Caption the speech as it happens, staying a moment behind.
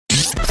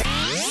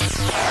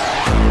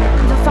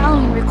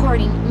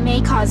recording may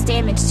cause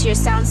damage to your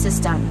sound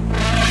system.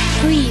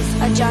 Please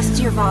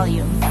adjust your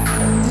volume.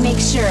 Make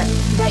sure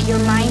that your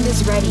mind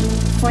is ready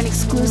for an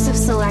exclusive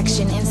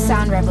selection in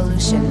Sound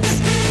Revolutions.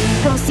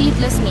 Proceed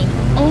listening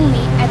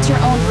only at your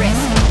own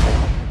risk.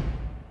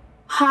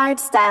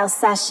 Hardstyle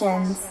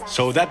sessions.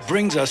 So that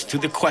brings us to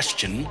the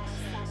question,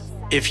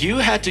 if you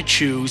had to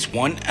choose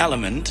one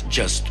element,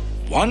 just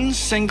one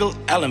single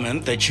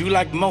element that you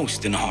like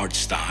most in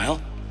hardstyle,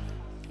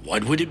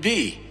 what would it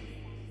be?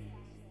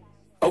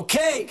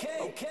 Okay,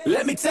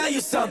 let me tell you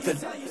something.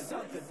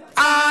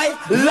 I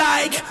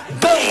like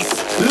bass,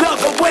 love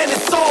it when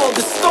it's all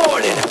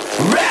distorted.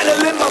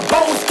 Rattle in my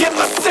bones, get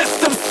my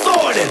system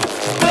sorted.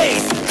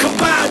 Bass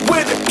combined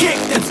with a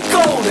kick that's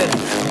golden.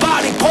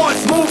 Body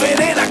parts moving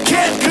and I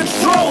can't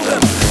control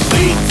them.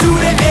 B to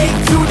the A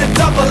to the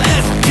double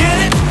S,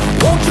 get it?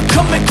 Won't you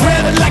come and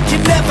grab it like you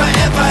never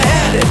ever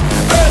had it?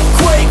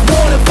 Earthquake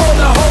warning for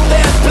the whole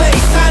damn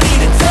place. I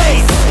need a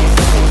taste.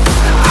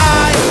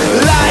 I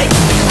like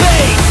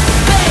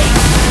bass.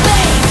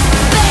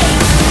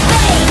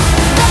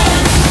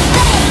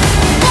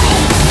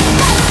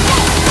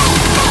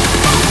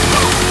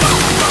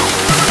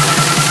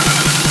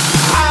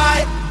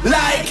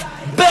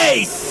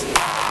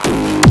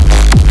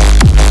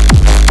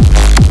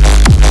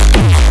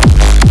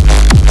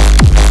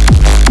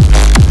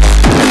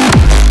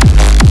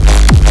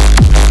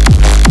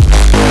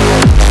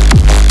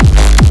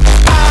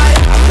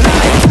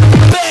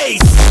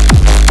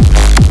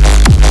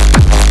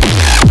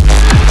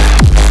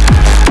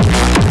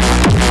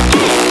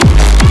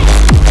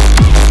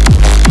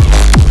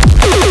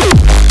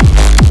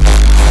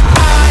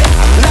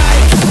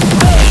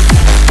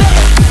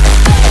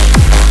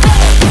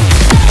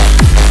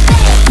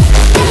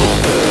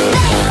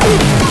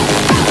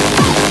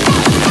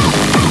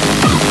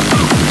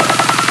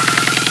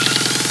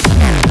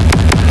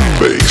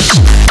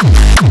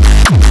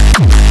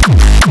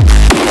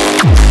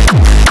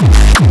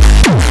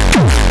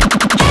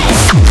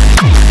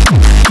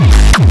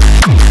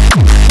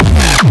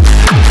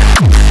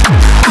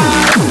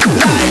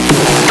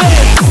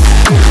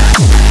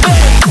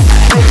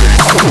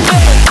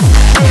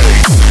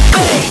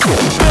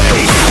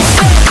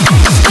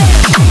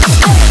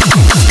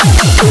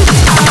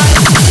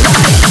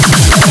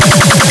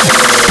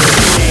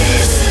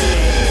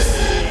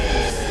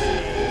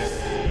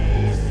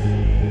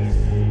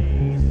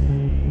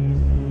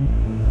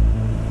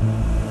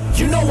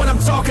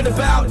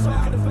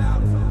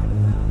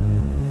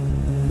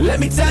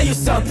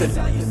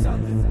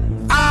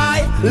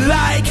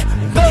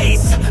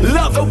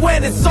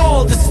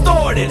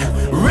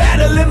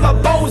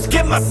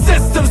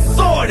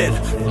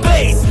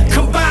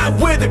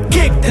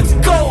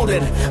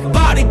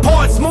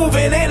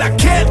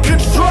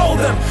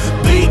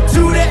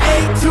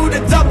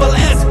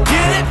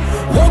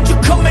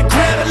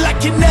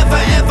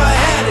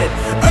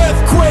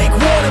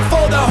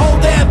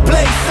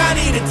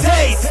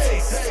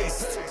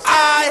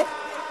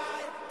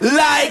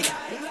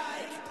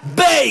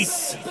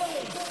 Bass.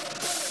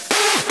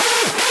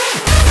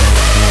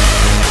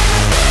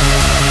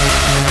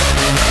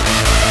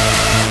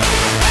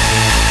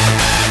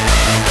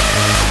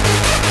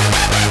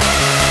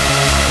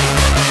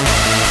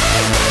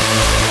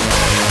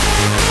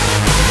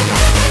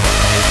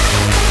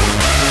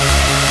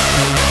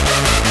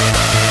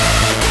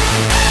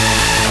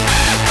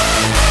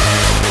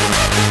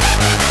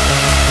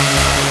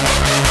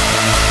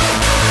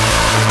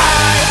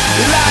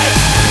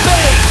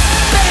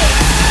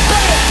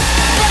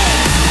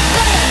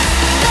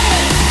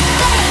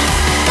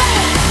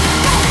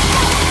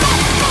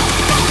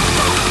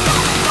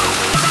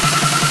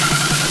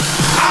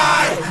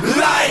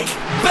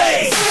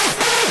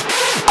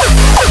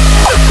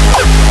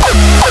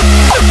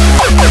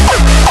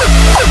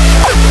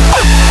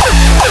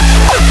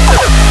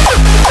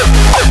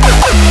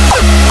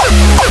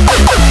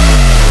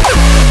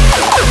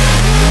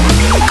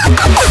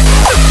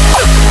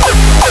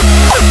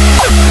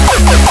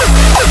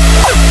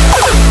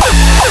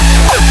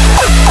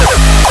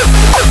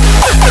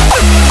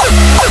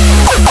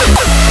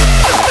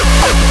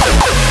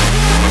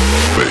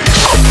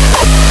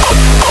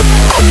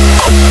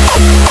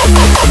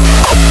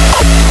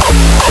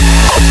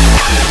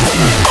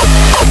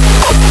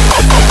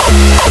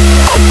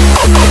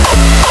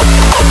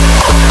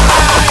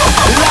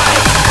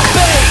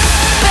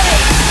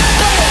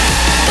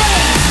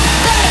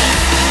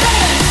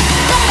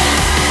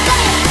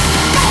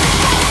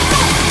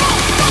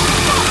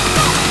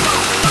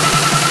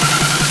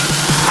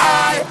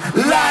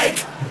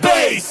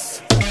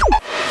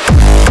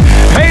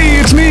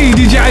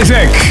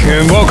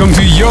 And welcome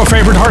to your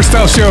favorite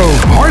hardstyle show,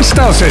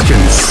 Hardstyle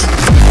Sessions.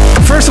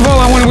 First of all,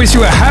 I want to wish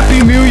you a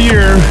happy new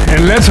year,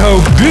 and let's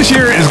hope this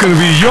year is going to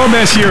be your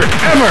best year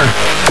ever.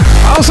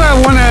 Also, I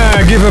want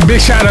to give a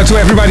big shout out to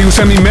everybody who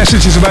sent me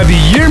messages about the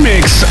year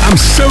mix. I'm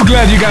so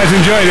glad you guys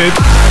enjoyed it.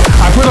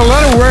 I put a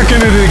lot of work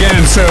into it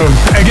again, so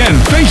again,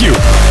 thank you.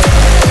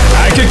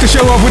 I kicked the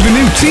show off with the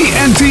new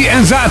TNT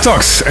and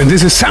Zatox, and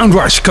this is Sound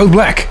Rush, Code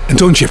Black, and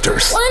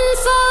Toneshifterz. One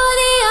for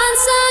the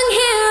unsung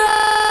hero.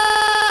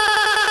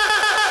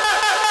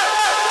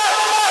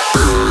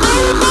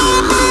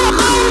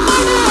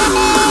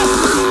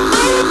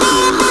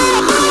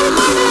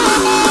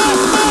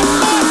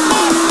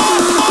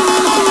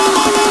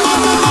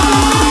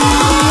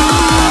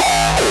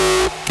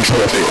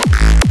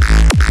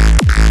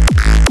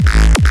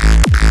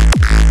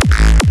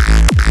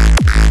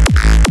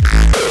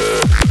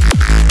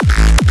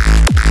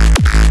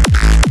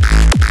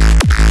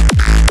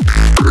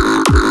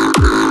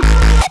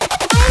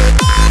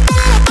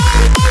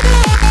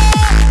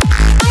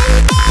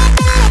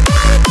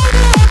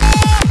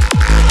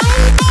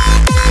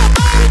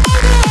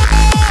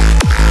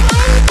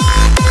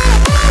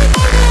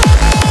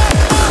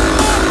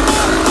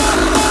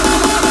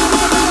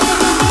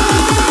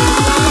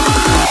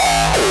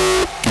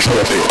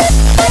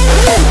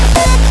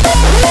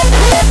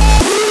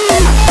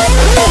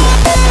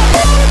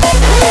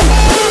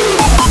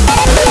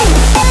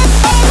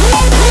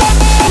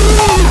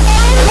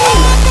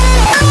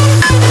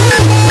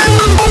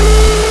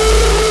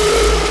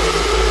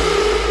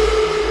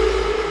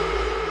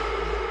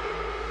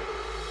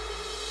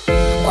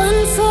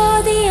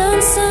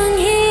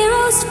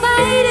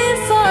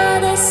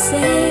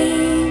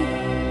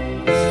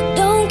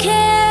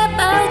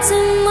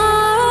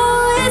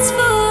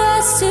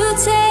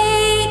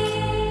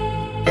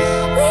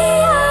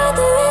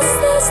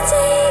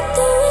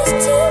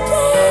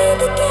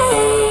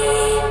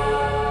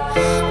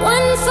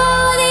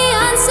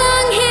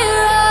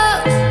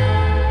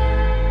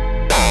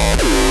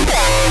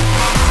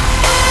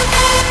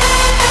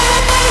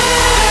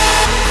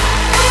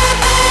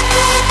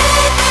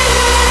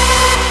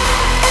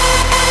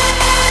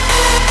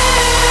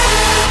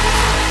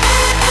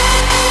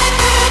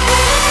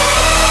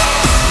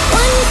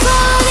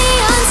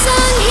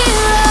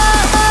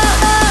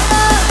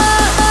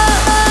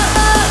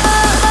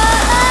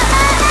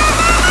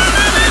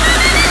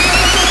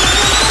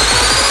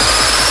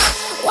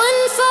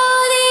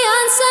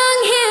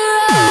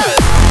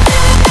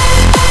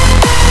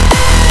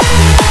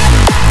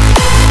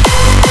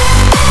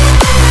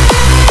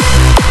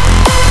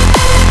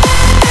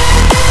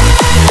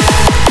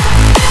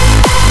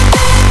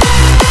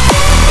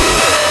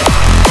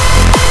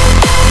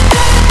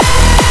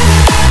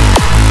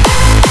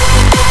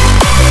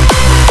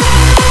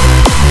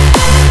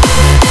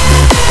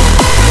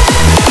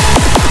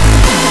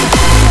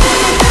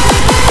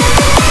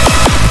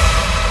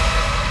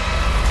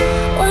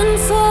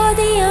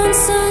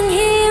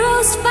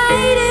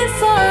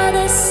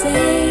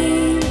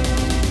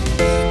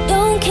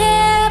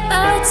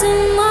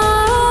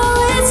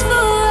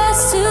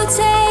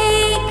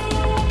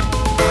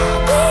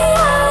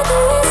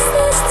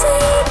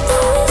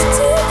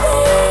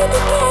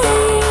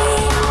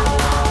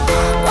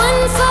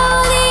 One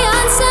for the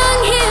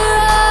unsung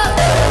hero.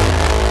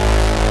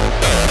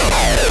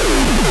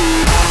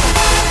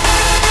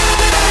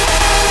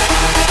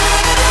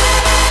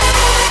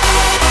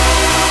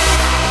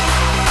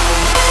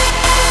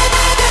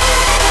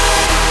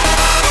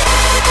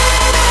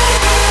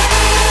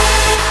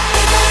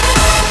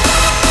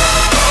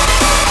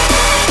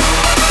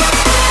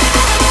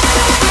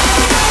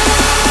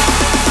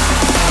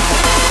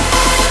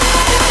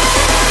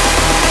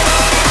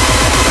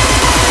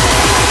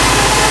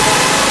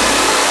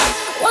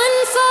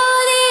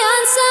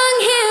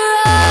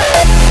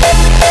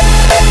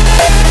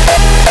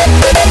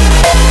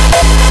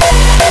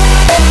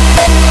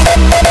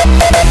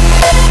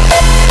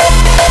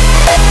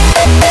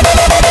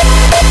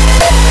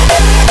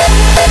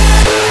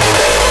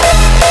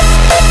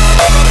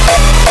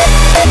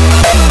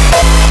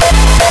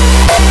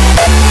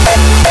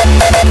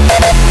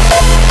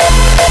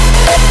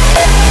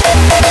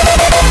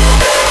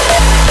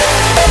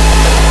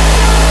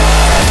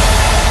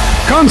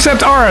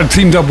 Concept Art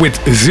teamed up with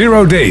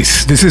 0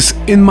 Days. This is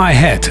In My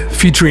Head,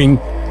 featuring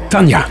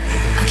TNYA.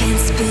 I can't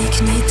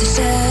speak, need to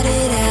shout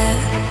it out.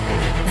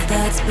 My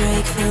thoughts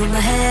break, fill my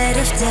head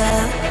of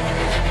doubt.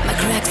 My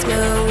cracks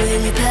grow,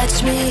 will you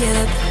patch me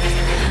up?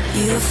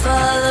 You're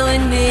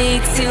following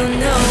me to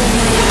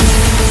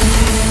nowhere.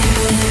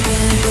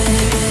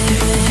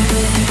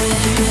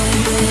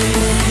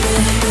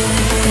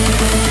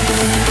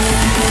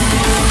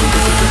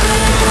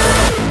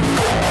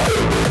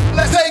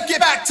 Let's take it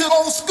back to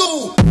old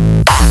school.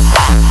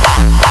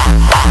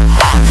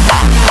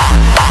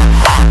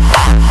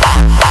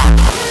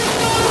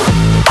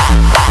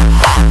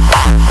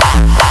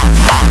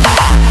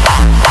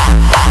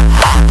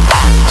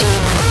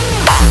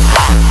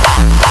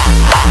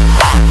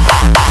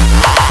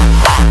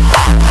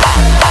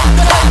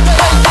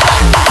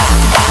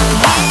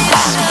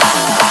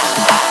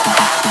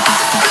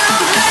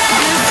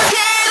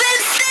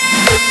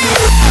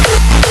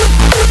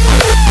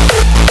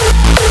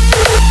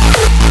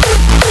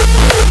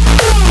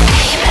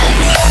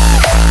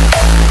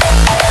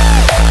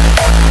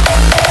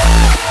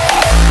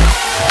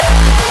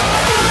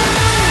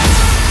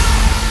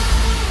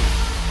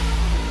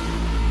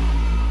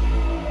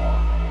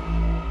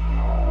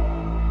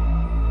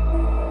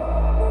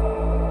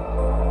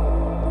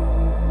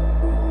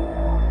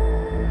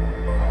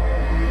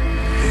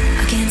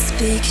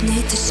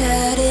 Need to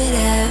shout it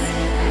out.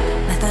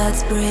 My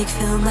thoughts break,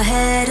 fill my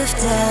head of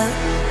doubt.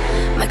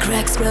 My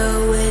cracks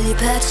grow, will you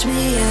patch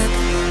me up?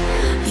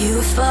 You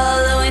were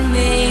following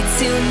me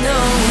to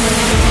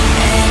nowhere.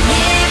 And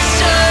it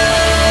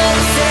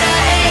shows that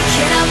I ache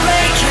and I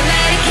break. I'm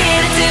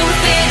medicated till we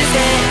finish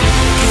it.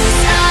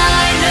 'Cause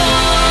I know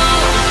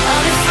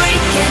I'm a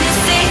freak and you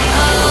see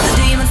all the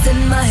demons in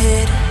my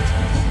head.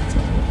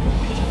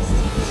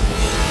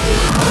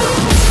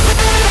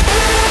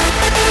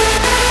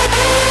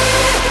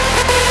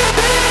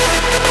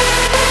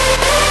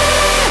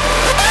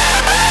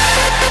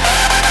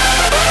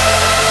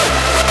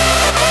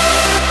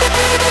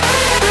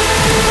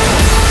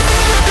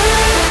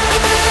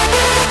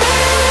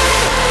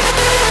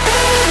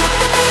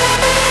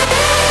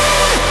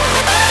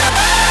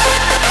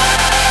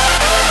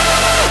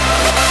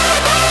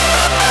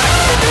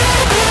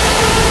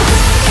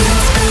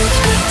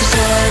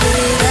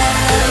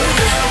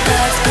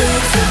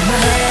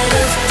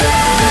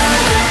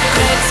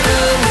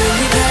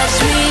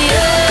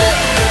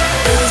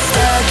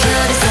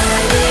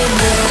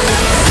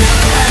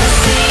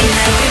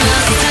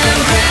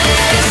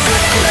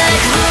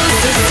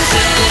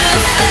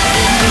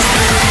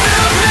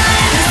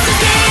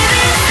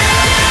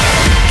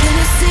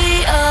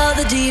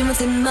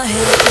 In my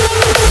head.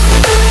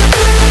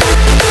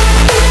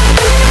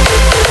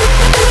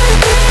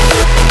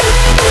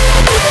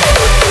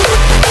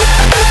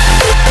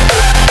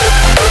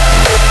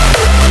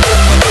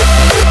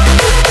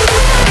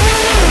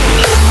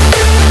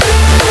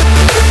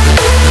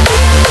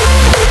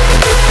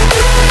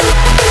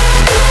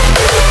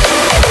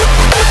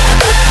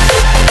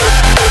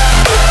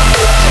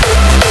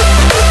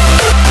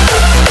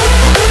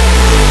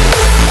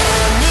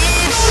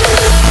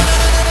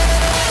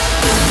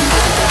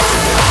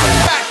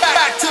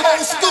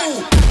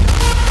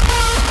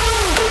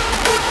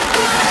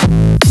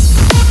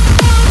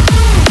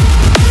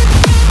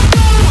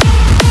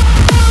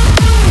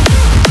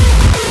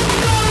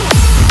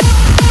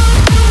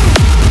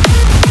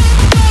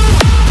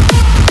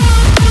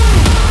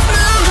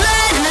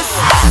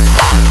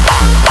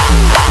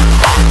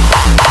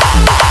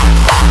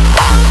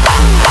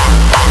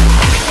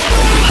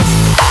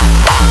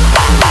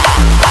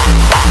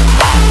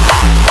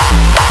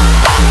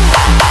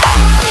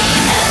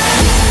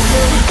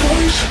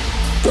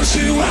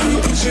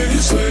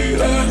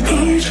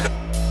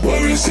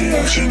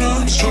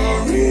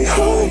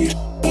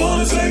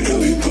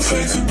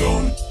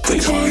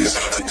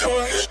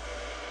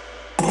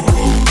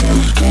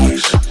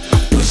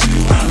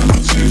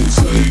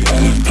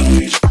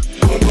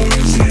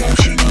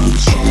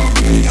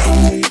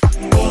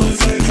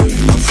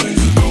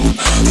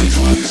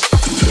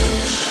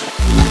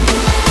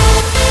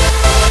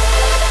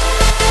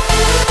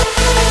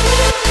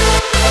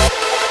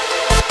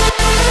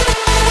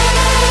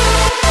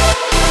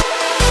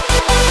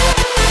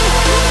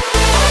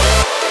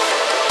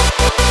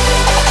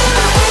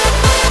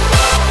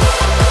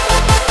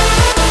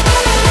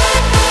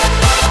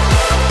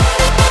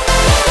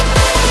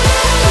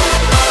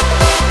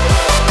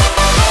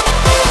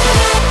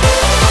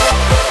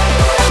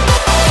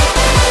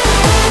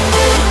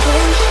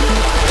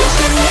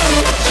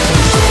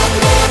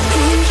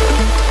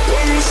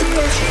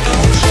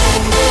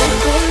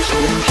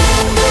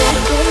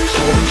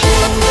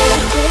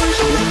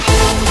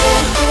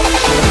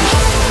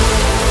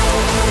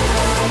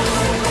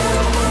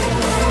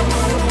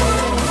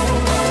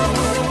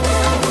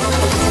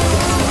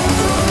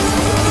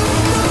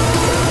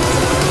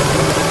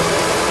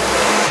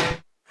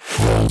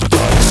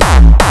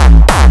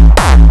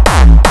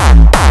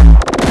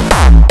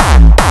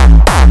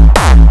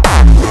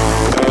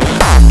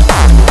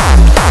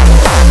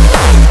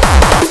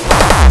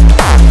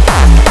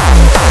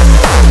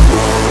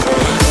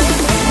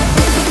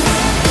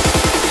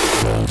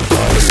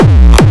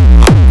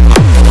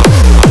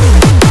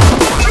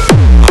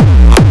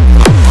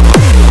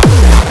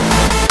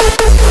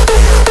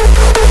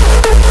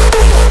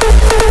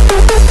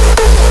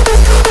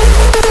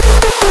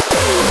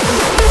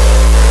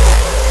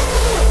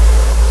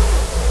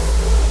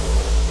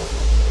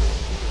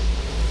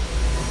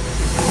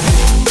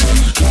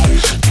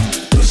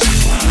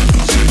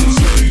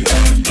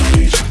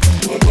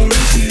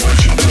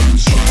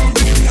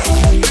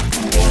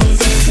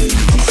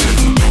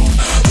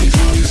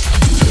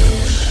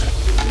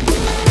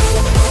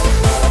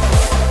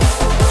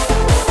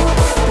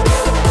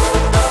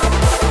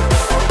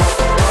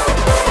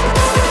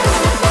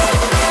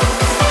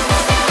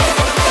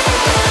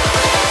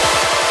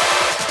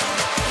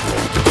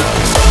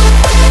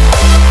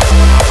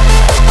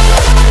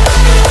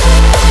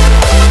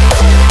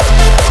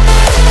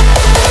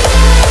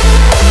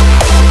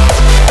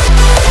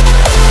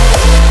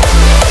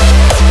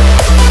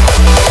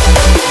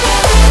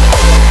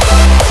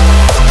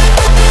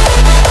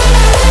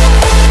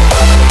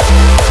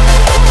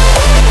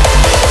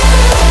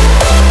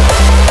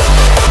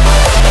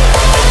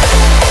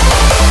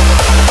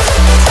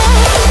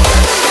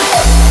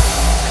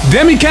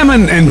 Tommy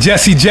Cameron and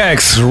Jesse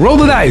Jacks roll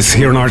the dice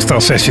here on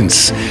Hardstyle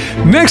Sessions.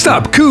 Next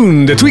up,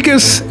 Coone, the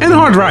Tweekaz, and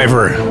Hard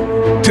Driver.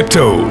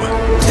 Tiptoe.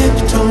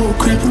 Tiptoe,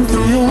 creeping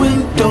through your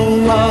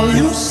window while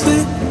you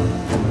sleep.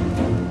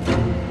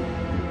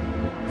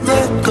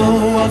 Let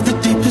go of the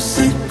deepest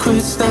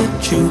secrets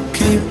that you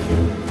keep.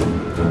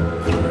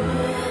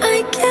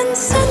 I can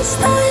sense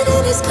that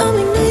it is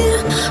coming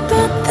near,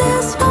 but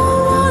there's no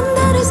one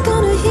that is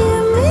gonna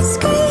hear me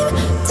scream.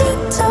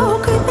 Tiptoe,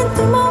 creeping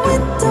through my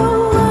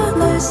window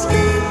while I sleep.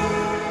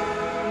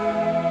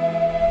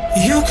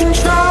 You can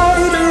try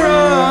to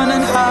run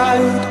and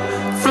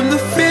hide from the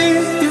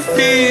fear you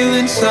feel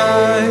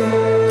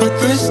inside, but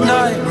this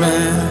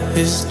nightmare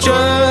is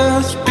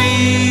just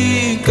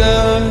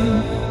begun.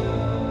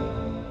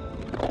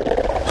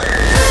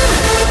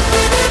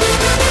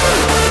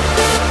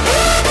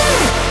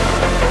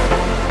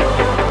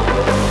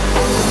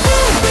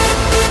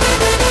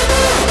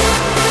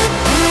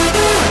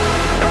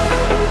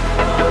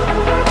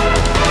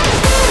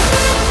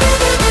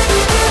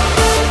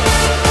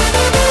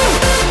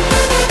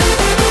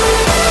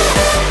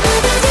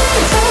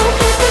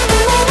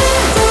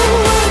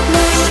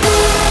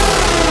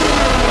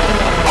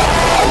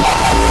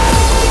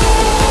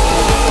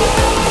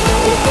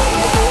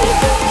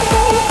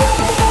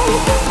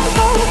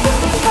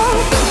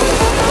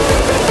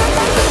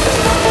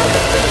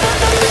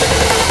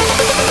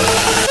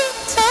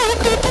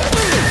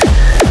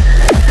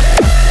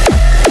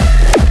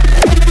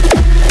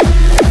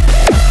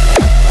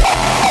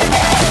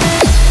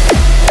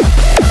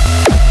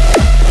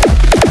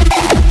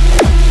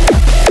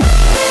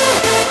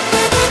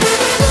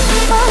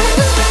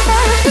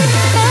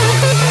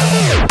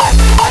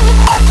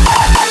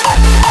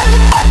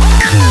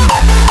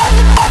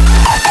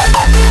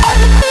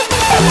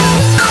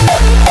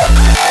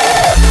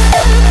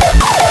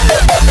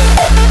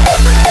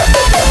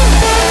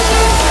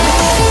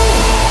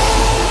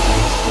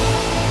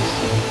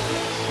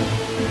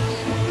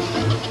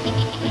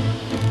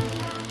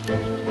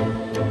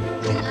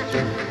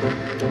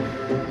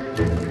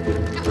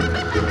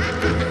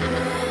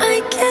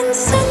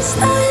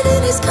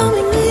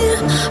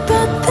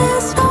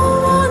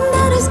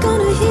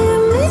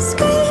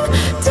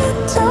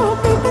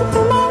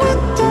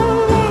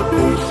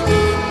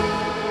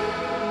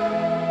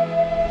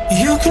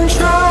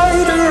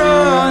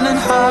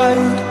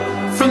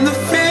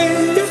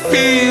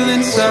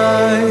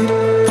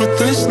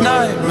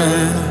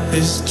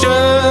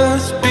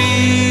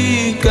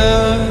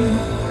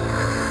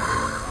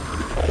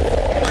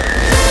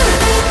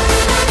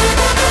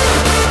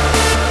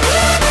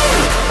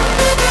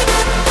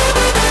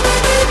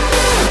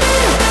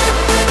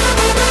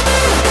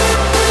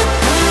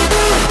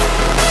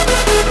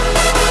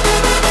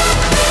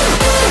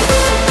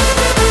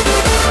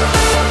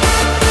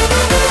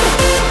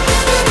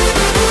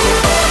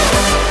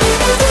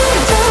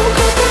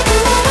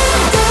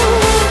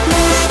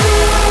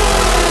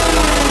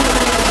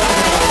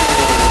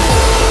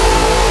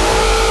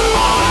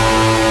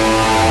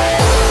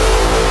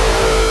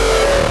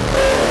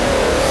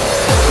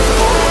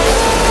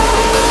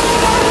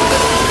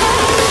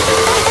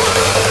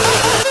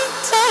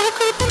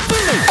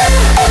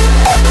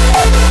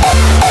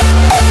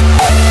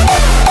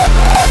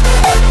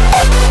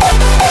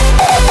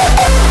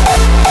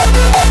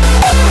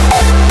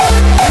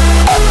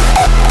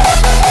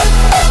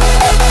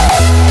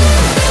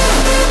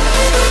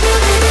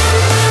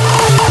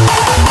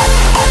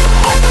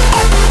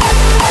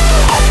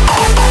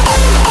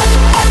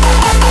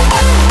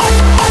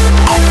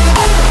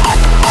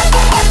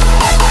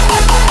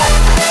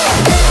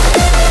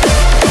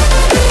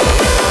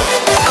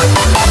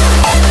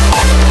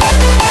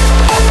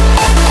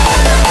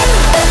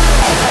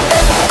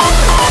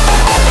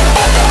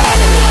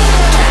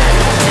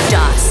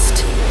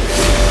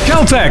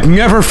 KELTEK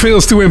never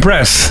fails to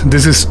impress.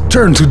 This is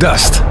Turn to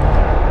Dust.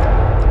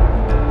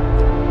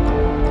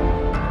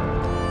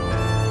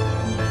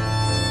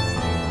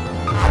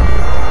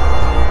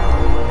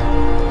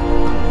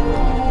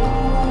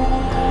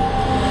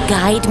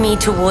 Guide me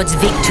towards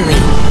victory.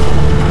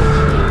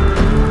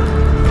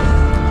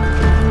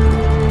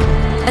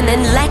 And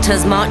then let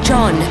us march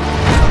on.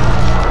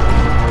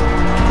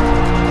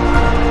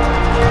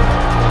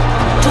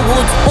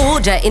 Towards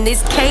order in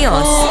this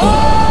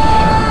chaos.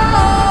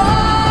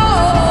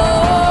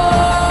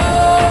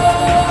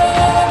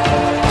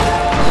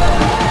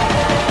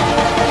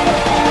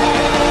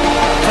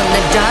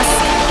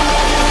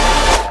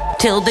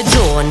 Till the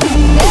dawn.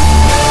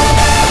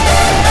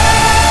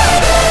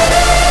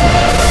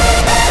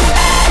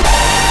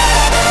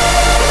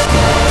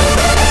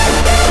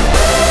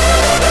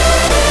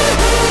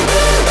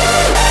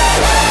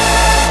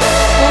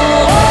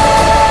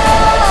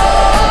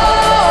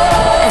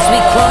 As we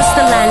cross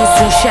the lands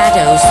through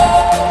shadows,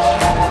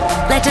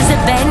 let us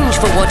avenge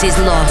for what is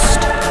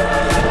lost.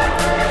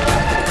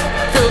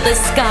 Fill the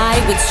sky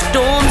with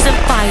storms of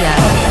fire.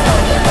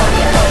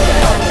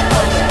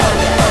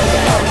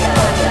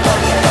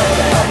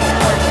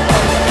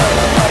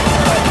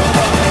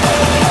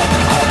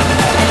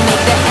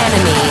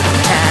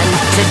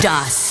 To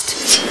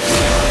dust.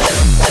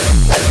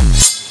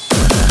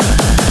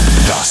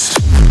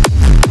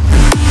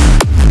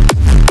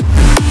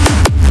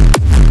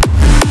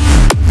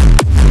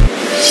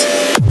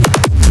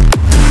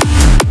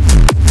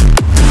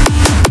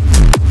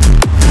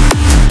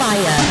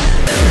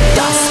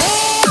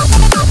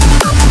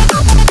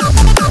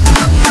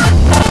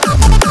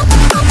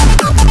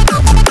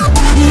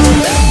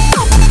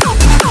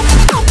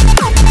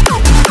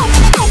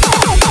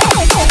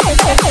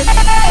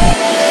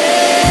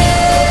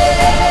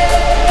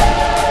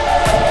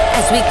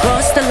 we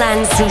cross the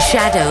lands through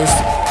shadows,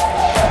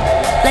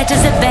 let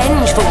us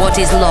avenge for what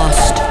is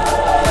lost.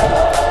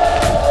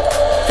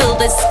 Fill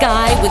the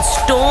sky with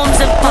storms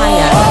of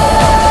fire.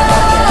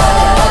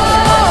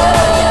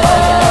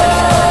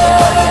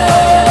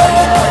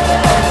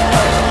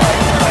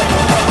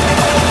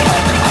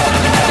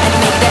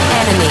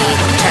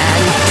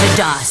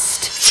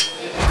 Dust.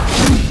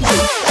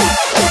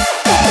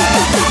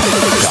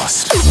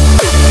 Dust.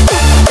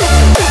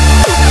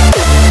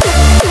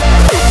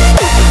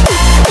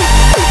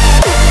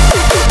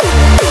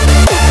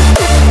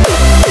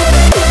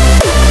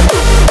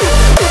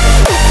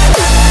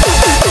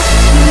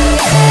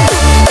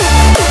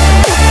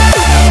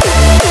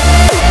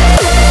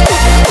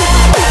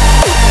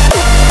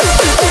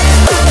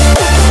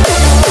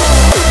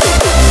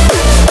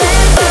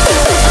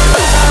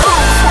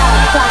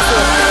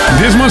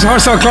 This month's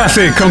Hardstyle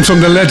Classic comes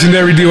from the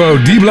legendary duo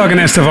D-Block and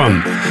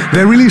Estevan.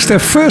 They released their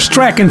first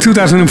track in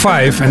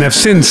 2005 and have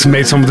since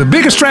made some of the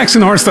biggest tracks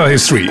in Hardstyle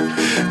history.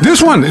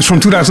 This one is from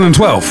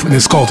 2012 and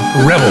it's called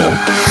Rebel.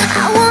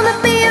 I wanna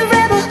be a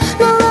rebel,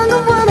 no longer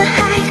wanna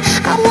hide.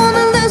 I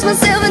wanna lose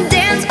myself and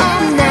dance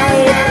all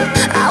night.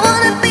 I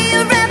wanna be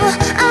a rebel,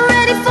 I'm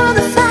ready for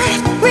the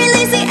fight.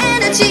 Release the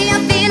energy I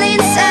feel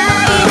inside.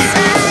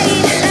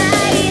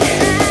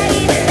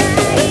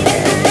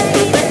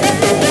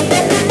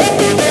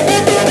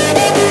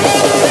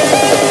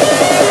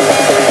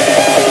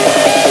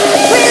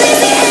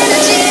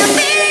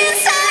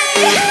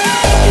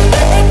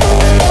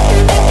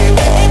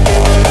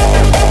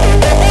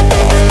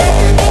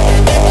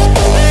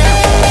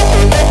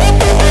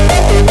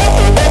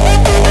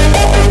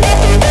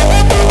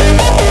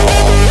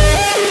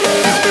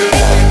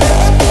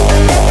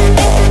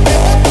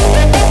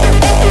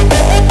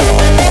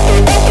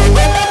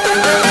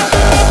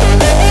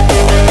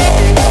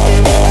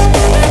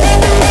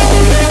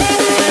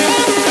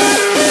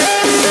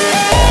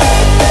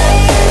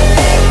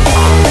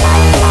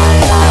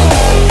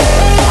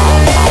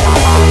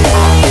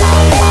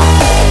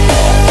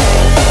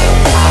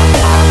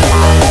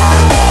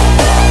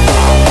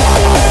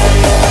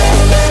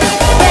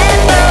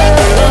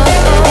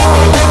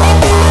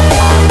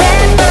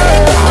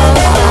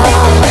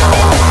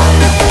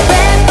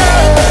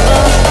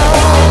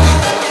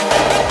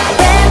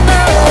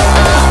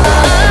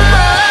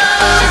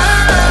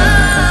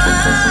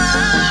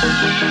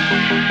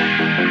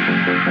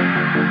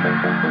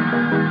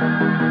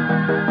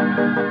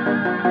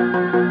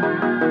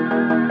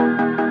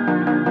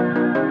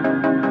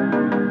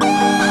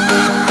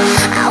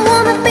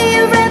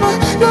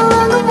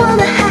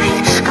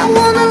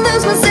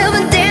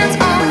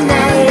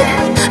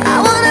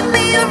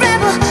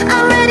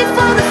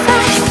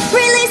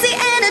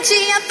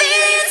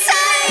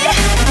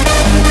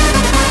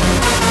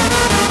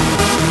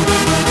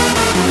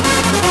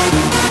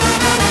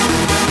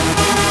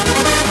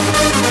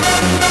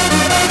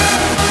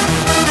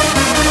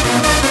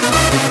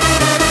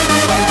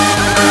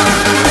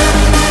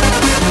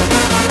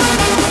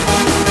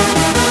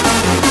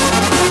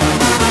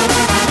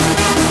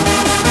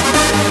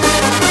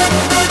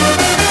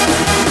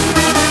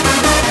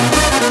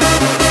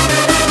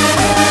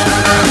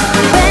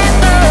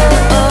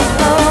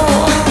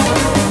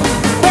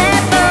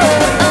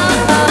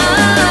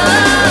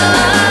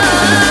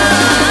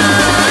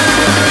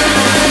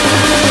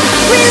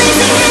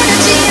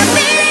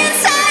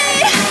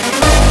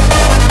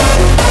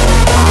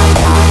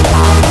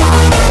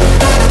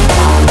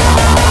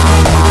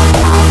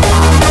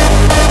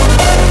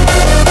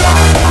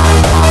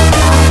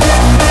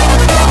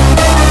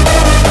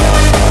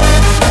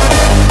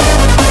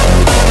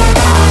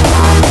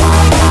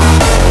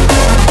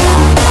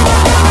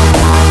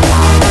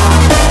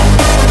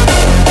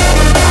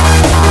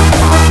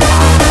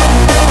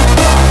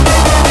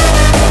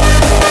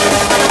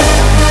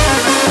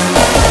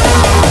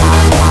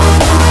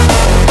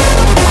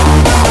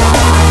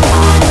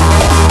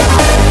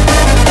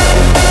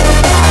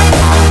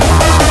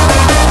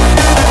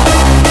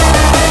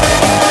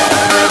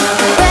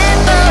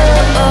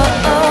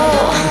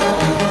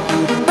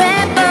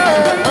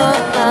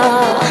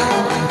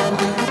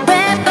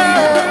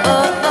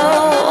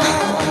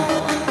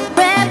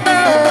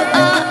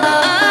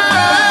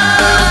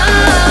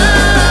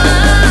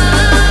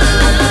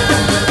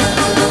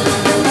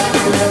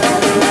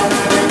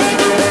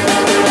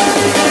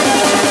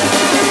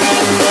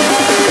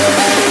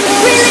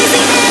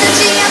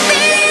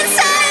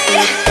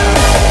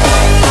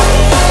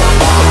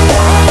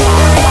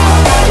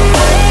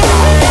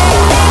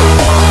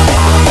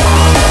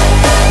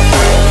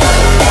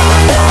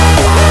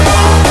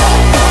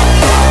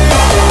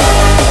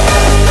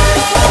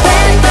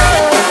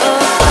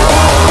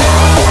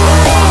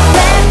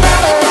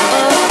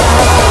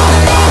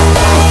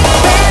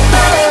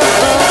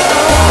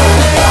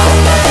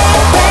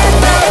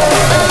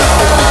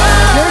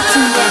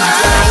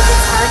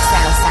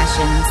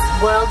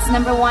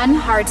 #1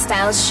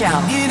 Hardstyle show.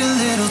 Need a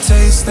little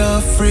taste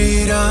of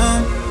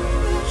freedom.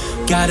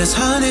 Got us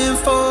hunting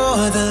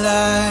for the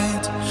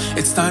light.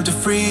 It's time to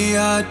free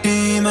our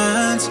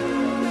demons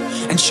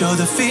and show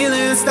the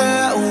feelings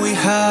that we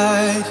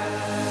hide.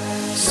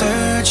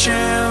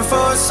 Searching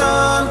for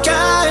some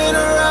kind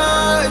of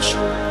rush,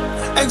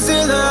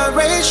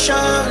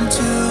 exhilaration.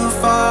 Too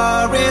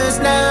far is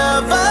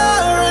never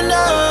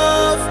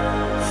enough.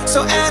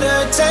 So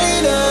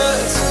entertain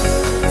us,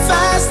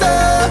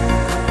 faster,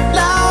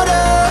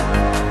 louder,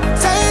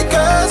 take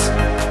us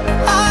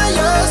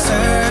higher.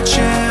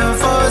 Searching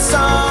for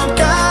some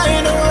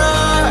kind of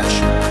rush,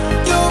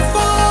 euphoria.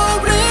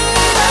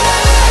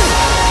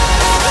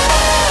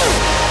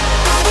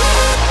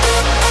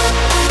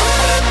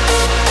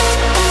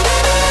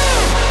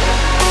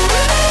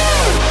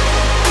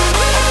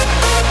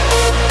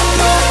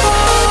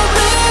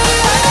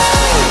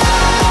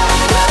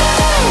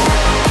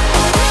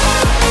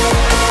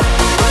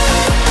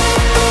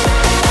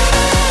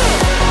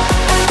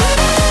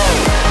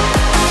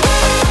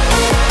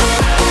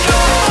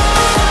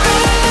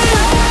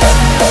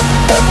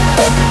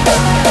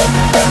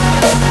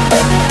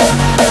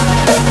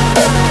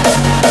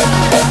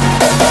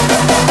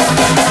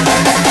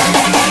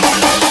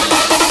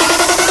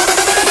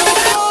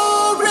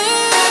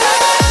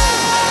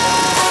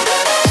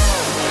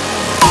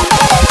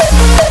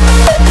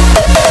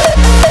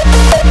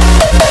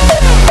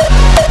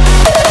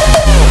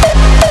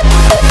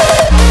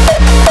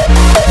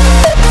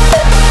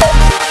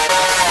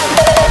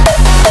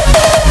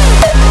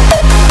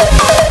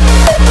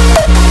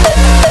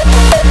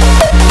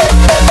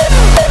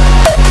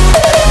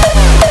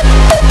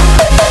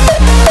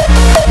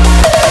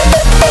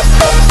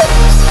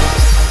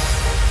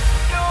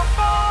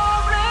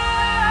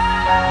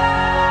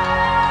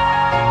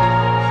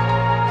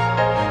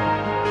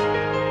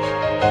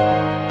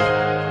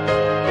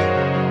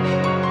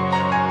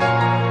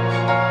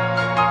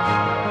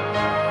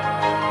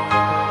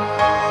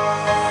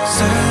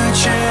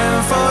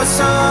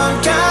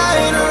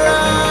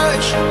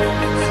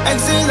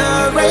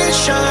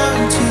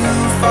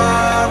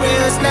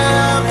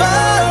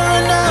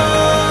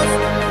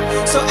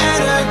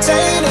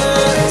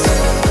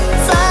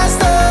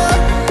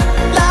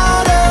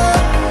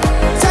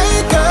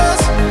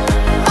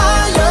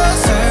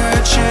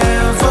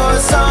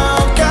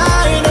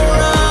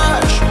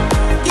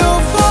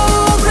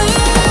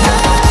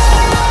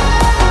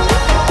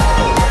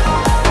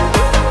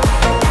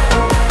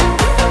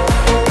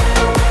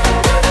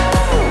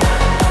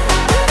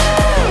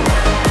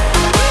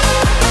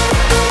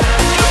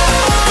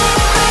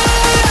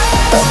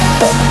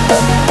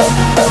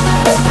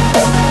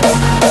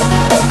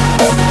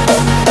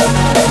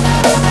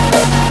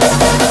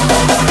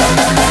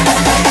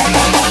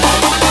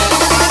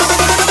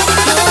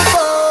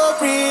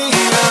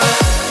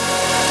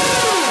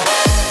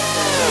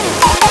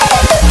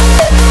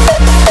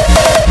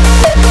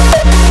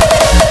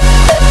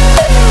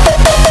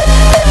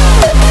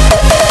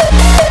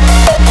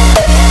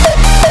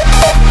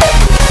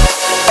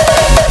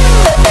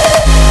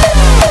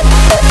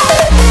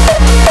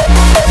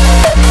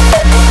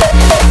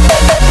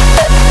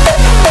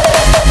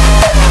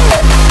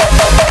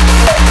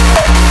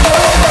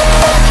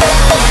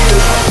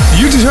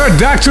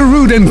 Dr.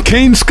 Root and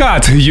Kane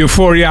Scott,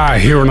 Euphoria,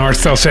 here on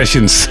Hardstyle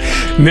Sessions.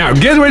 Now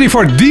get ready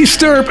for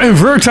D-Sturb and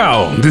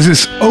Vertile. This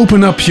is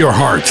Open Up Your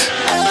Heart.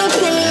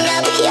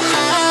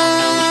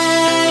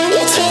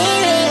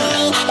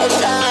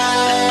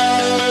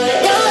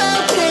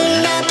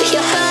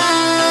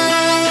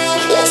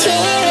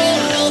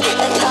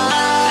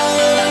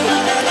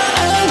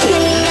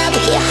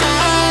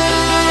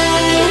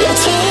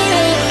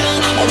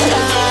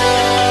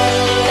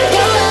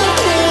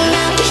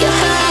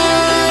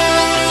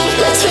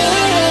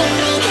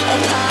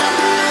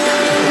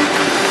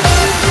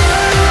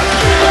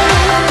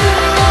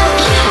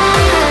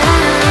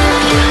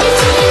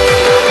 Yeah.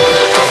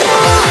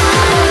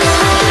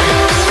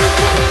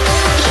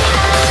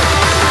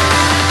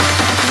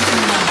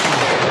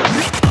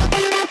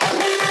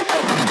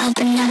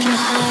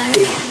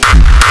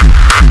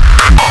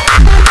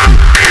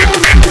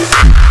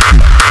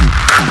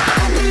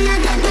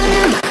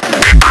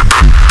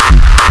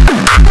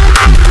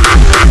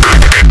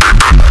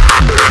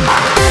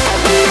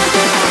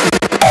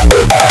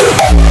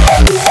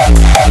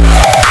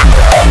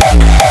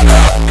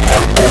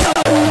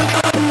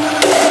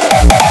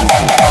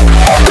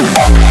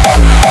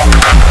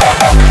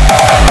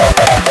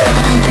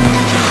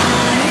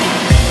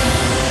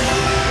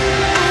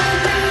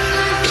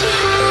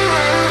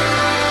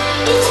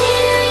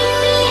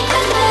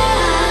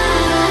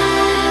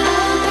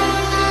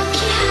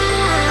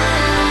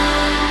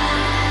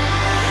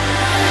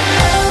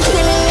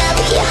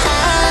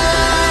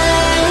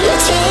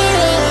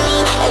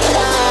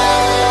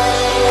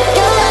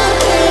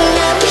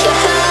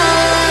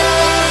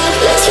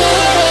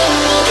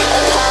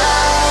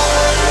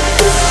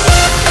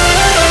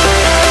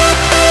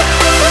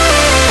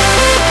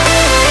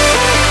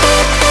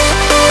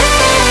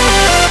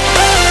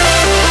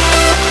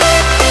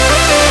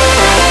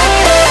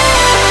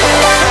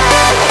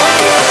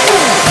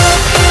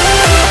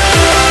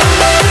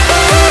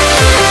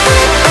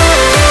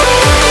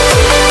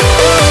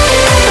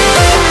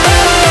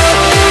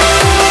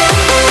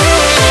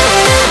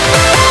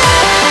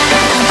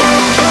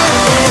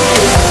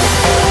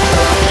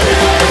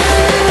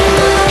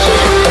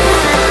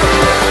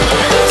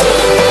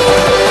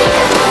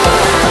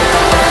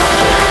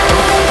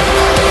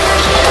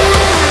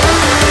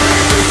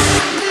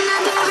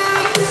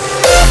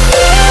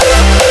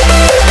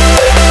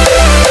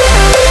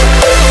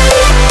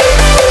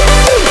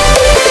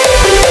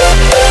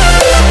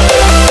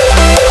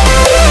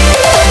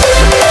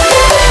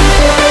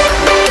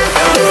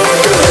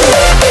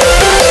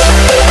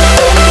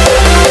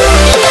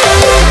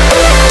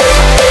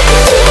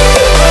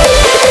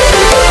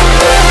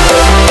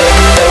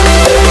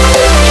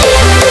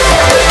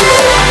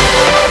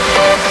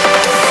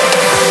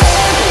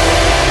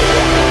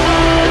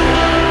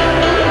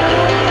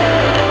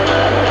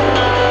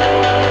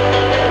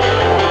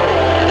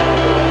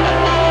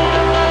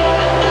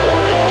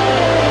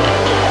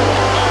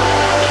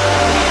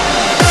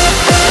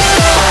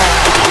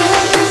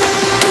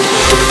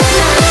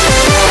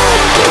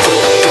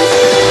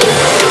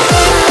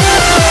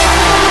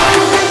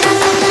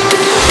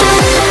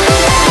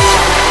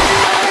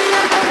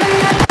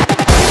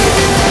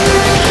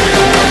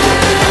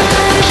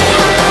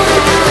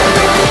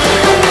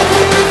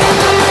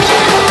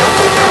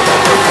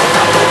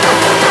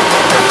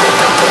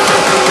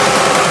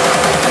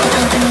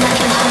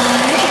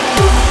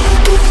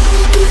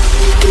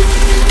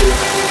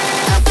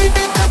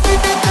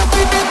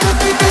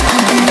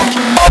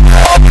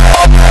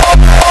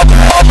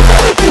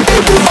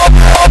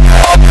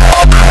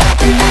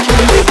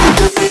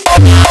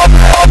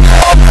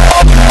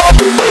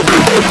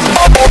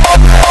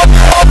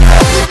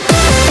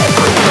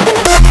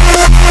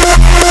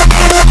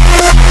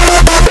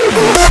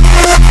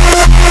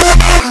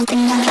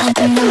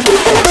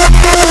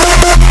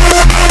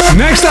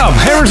 Next up,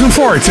 Harrison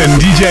Ford and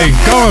DJ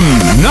Gollum,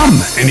 Numb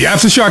in the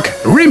Aftershock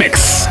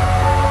remix.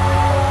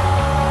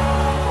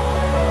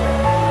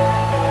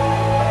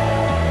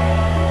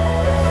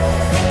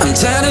 I'm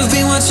tired of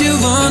being what you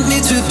want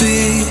me to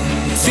be.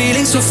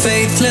 Feeling so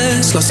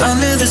faithless, lost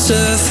under the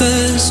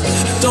surface.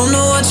 Don't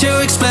know what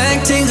you're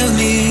expecting of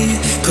me.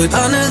 Put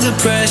under the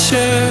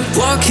pressure,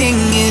 walking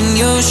in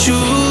your shoes.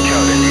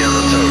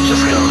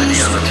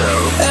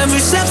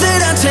 Every step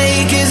that I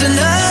take is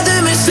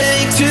another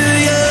mistake to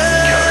you.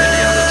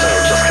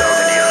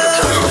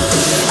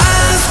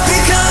 I've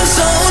become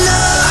so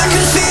numb, I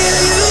can feel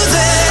you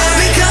there. I've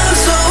become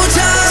so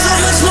tired, so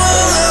much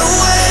more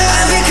aware.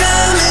 I'm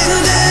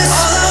becoming this.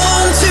 All I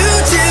want to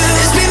do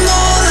is be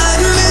more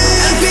like me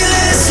and be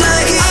less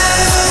like you.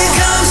 I've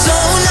become so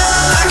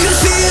numb, I can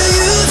feel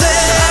you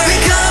there. I've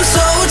become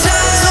so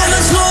tired, so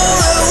much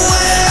more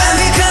aware. I'm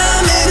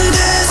becoming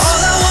this.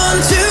 All I want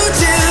to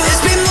do is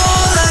be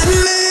more like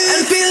me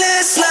and be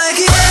less like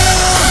you.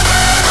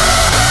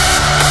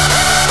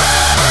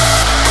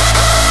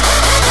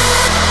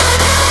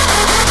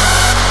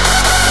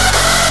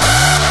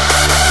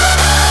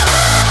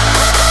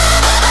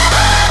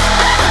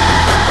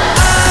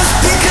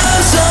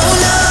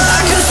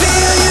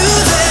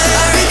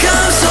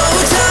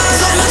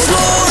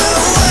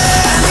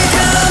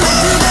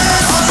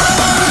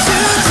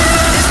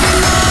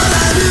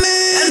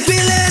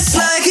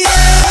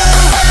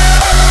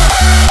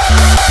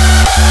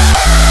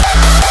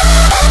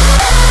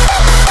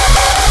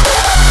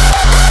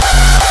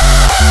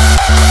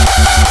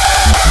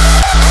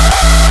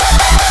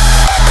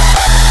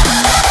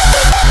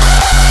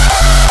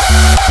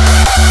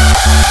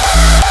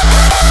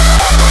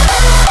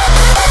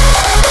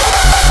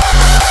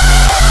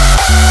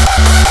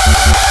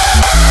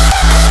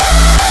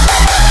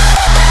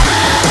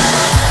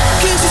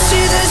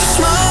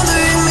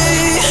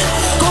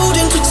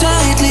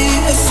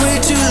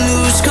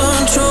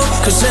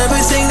 Cause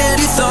everything that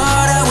you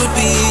thought I would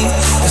be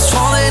is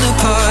falling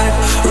apart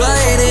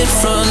right in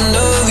front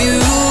of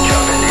you.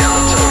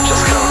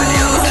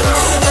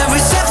 Every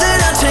step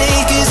that I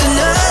take is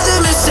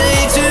another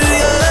mistake to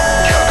you.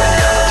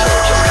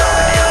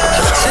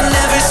 And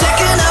every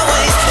second I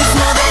waste is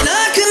more than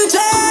I can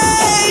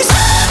taste.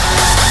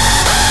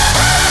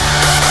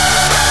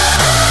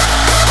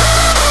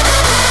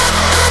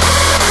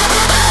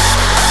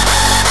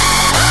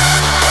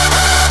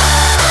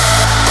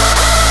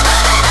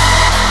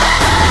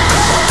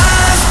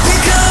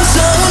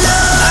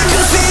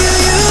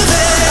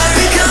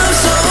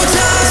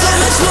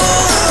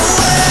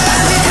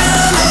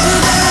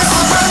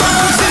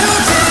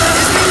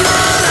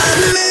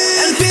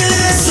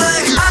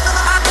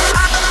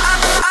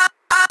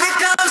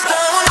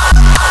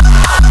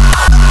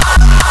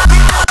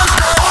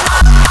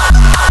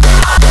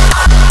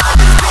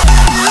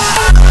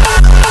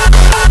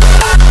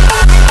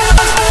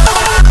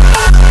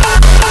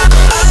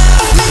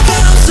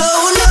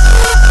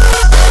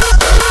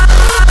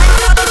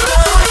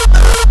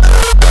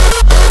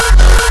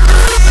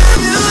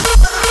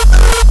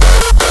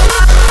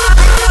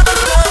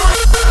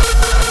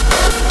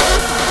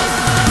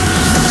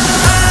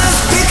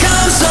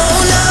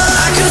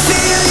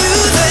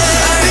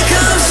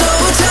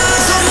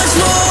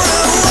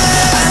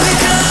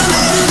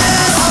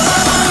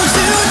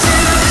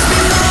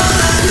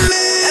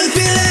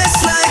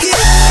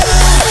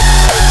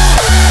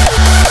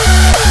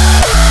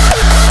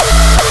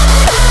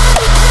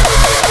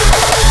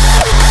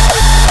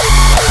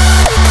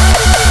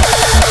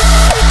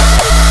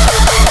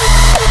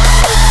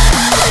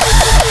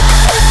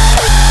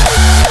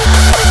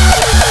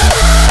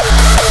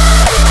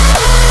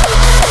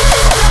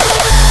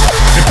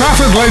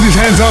 Laid his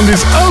hands on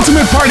this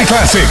ultimate party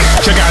classic.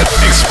 Check out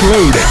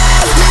Explode.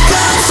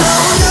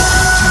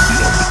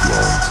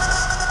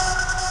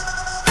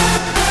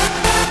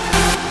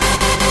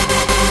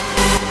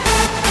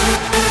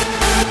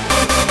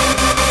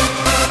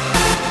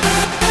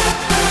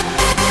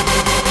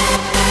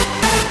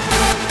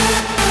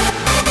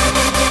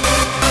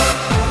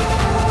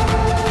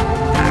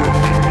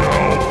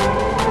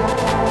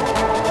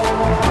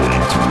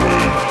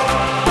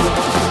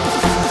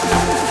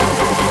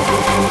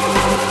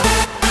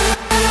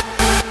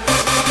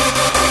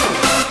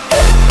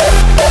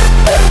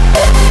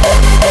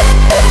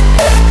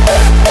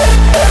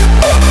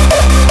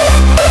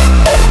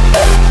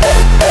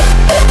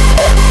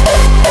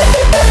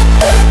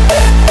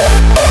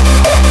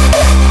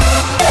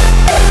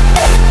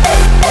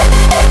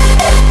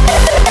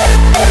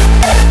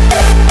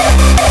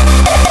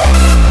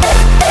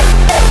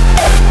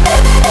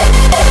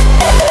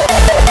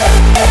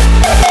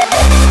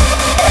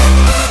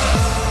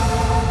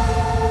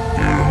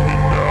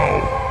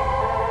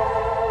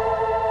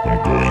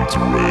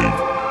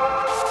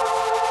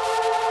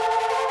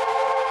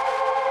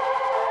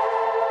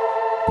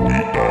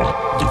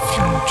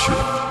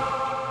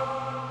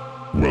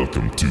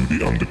 Welcome to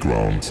the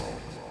underground.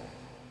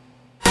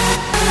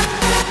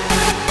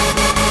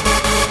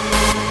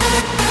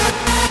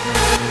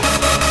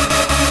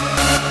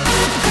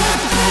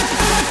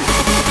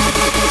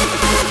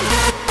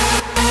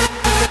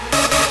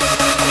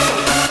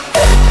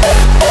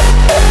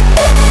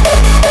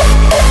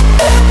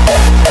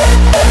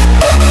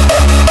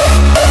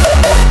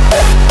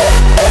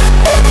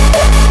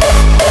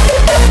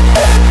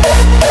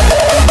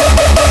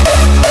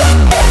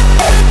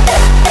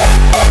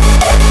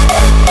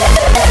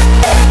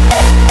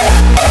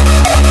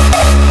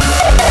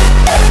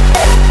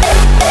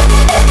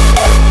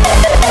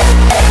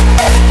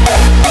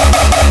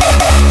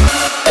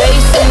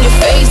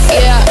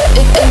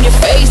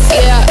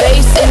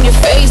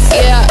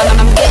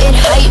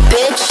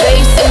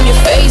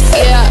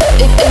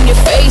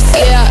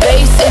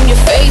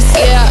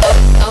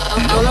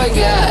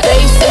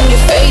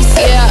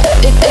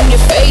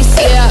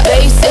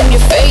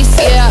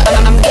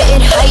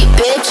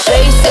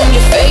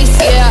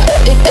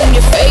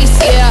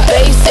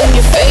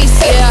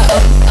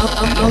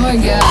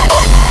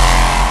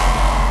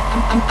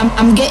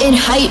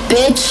 hype,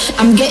 bitch.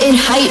 I'm getting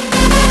hype.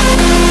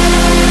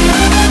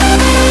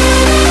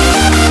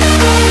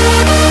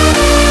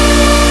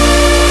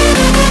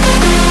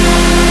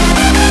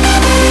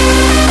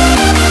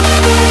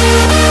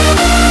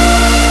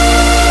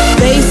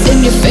 Bass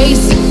in your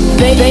face,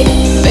 bass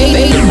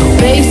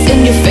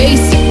in your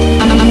face.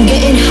 I'm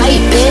getting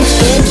hype, bitch.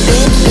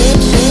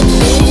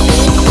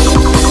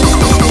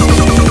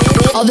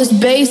 All this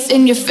bass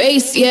in your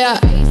face, yeah.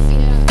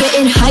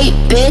 Getting hype,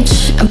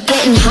 bitch. I'm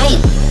getting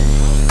hype.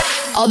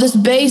 All this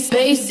bass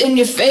in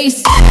your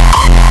face.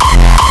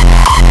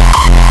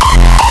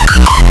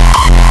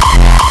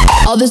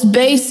 All this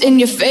bass in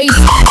your face.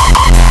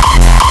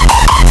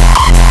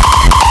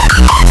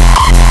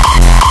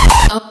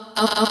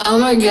 Oh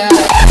my god.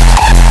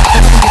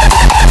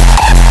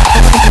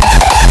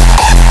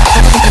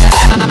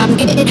 I'm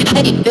getting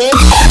hype,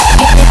 bitch.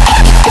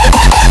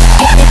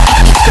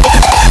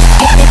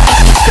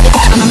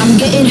 I'm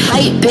getting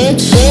hype,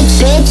 bitch.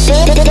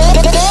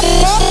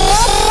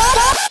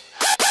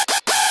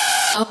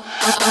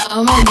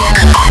 Oh my god.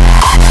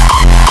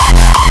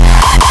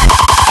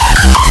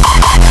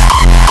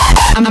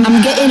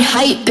 I'm getting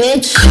hype,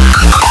 bitch.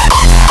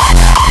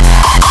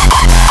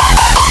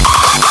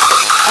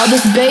 All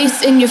this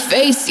bass in your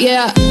face,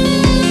 yeah.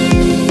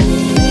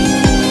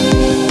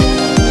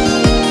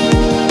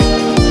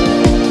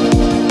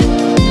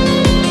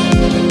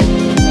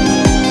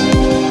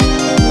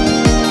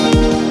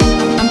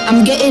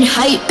 I'm getting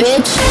hype,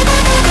 bitch.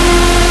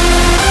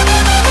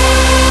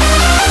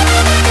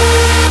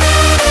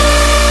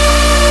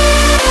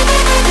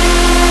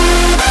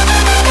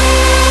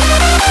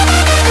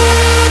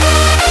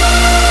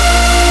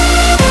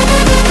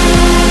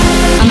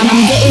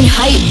 I'm getting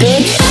hype,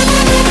 bitch.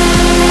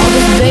 All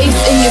this bass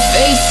in your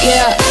face,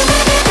 yeah.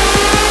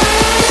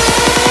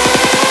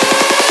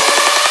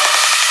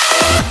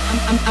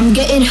 I'm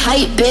getting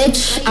hype,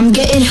 bitch. I'm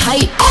getting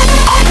hype.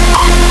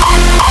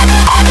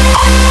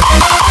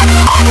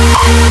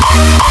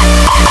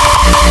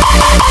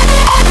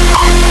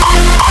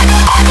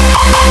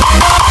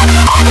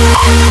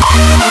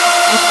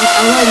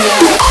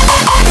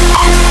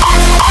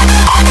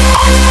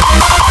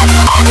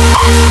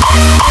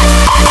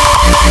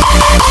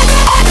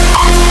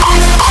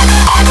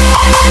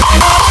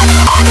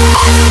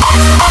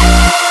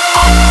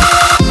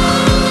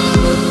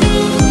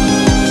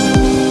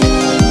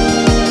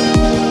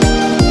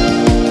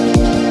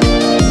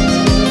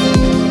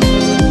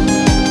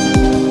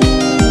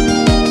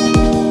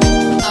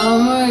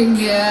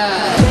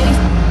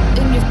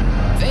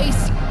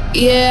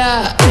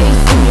 Yeah,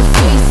 bass in your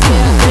face,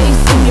 yeah, bass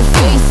in your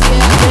face,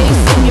 yeah,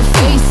 bass in your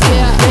face,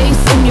 yeah, bass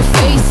in your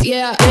face,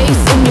 yeah,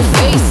 bass in your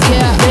face,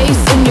 yeah, bass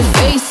in your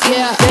face,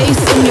 yeah, bass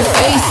in your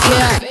face,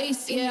 yeah, bass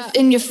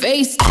in your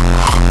face,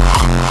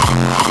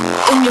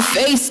 in your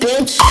face,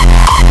 bitch.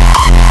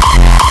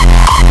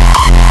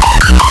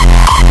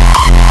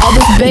 All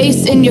this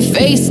bass in your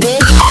face,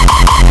 bitch.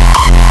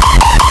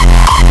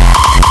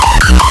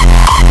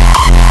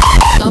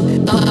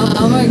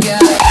 Oh my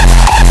god.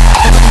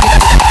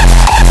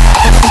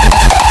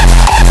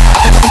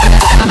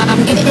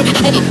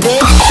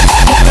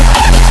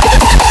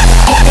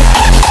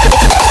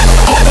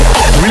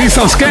 Released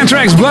on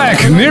Scantrax Black,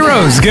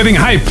 Neroz getting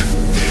hype.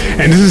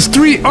 And this is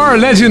 3R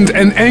legend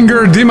and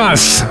anger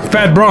Dimas,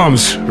 Phat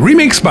Brahms,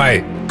 remixed by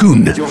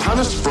Coone.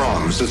 Johannes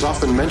Brahms is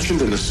often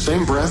mentioned in the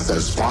same breath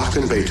as Bach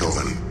and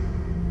Beethoven.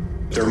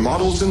 Their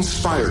models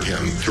inspired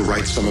him to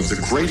write some of the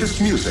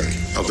greatest music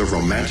of the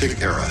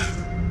Romantic era.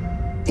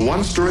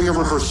 Once during a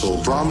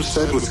rehearsal, Brahms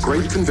said with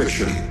great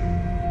conviction,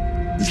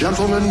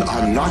 "Gentlemen,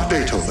 I'm not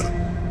Beethoven,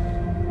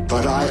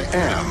 but I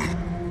am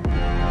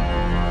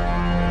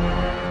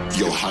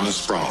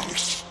Johannes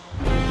Brahms."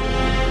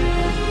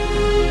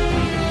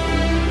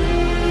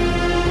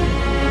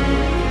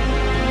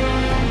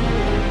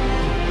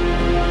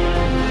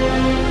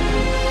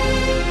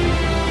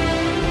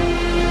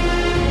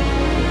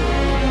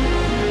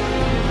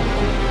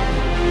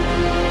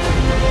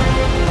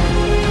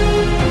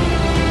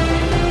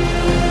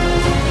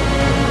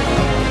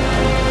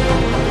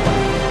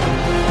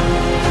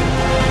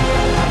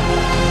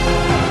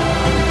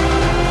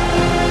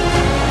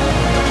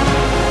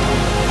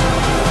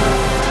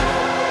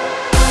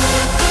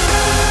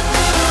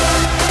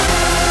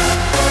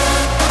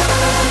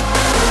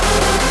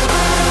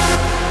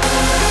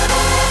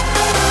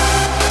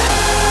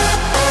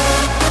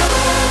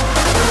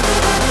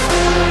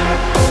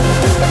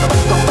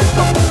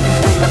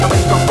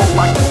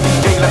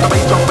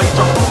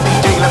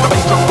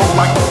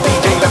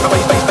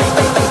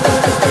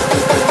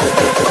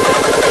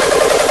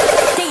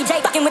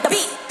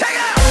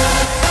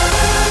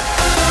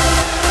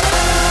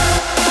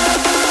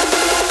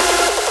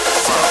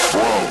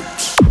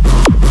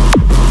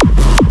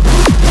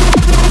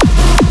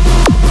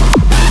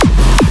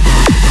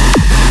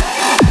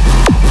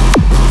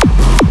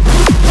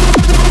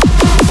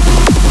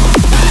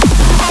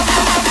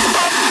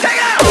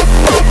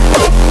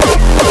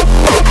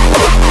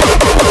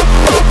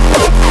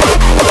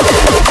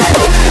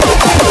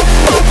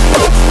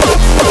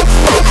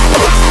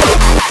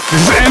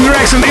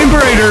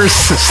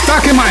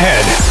 Stuck in My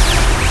Head.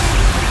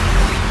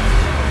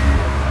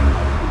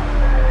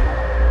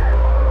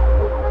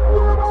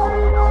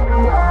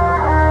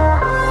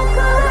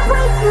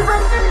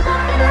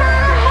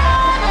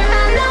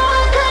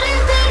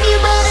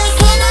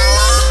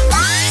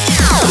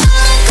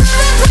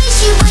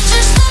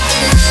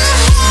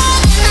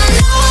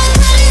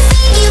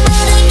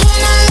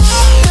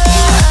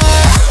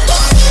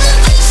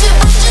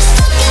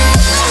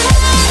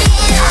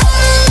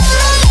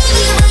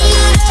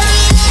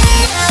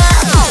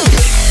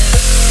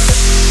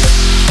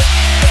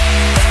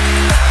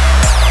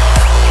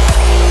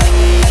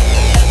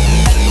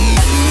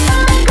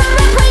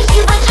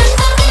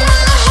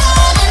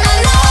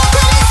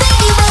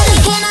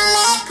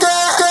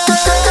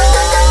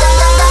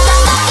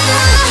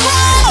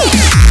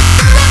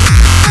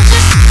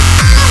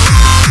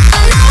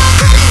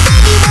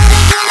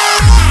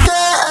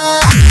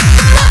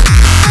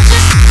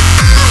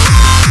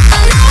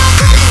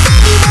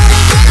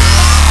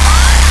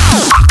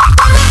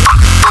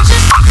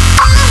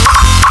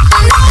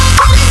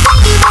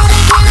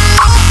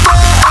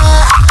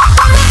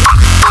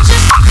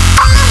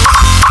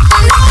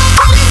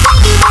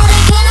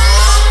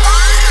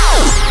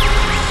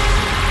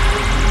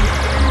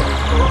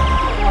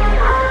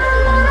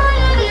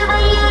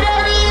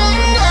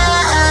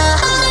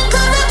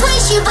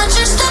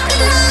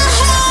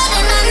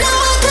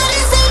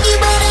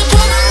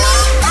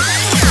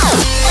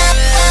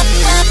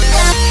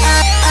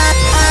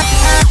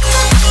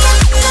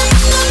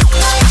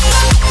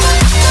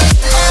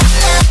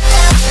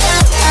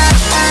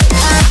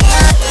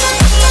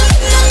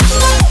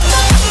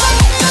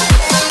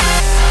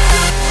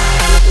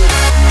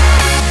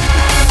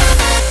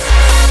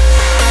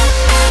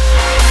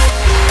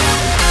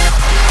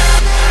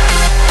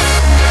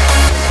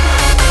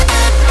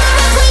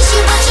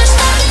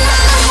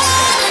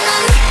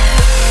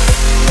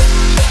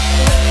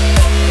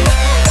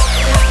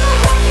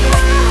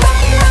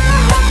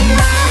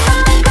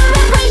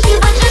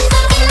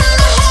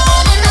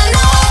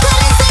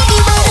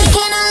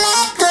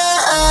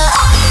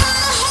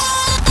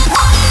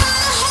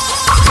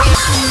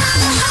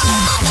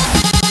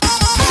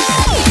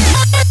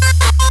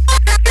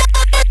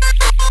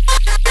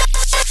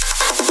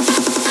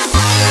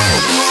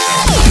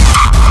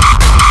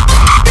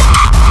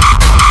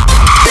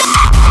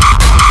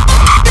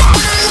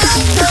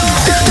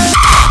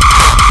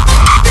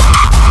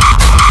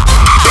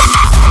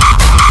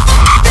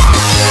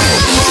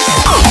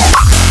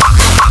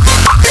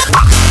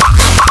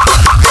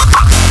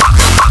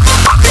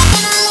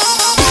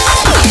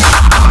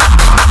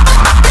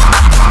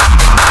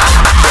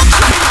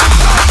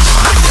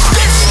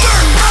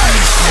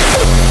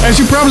 As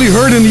you probably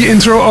heard in the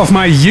intro of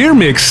my year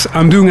mix,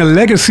 I'm doing a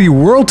legacy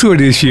world tour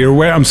this year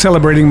where I'm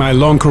celebrating my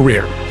long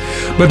career.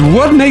 But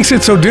what makes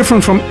it so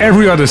different from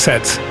every other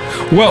set?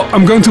 Well,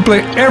 I'm going to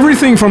play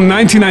everything from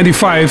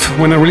 1995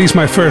 when I released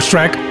my first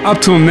track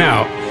up till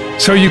now.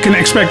 So you can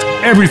expect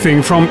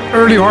everything from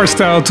early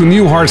hardstyle to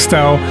new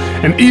hardstyle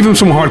and even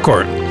some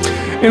hardcore.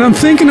 And I'm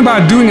thinking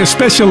about doing a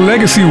special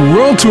Legacy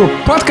World Tour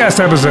podcast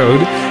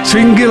episode so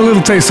you can get a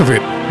little taste of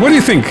it. What do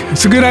you think?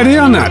 It's a good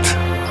idea or not?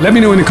 Let me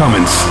know in the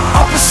comments.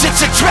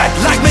 Opposites attract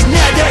like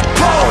magnetic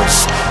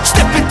poles.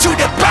 Step into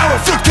the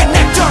powerful,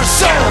 connect our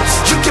souls.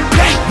 You can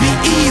paint me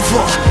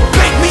evil,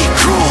 paint me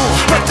cruel,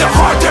 but the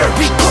harder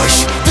we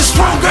push, the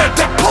stronger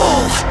the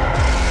pull.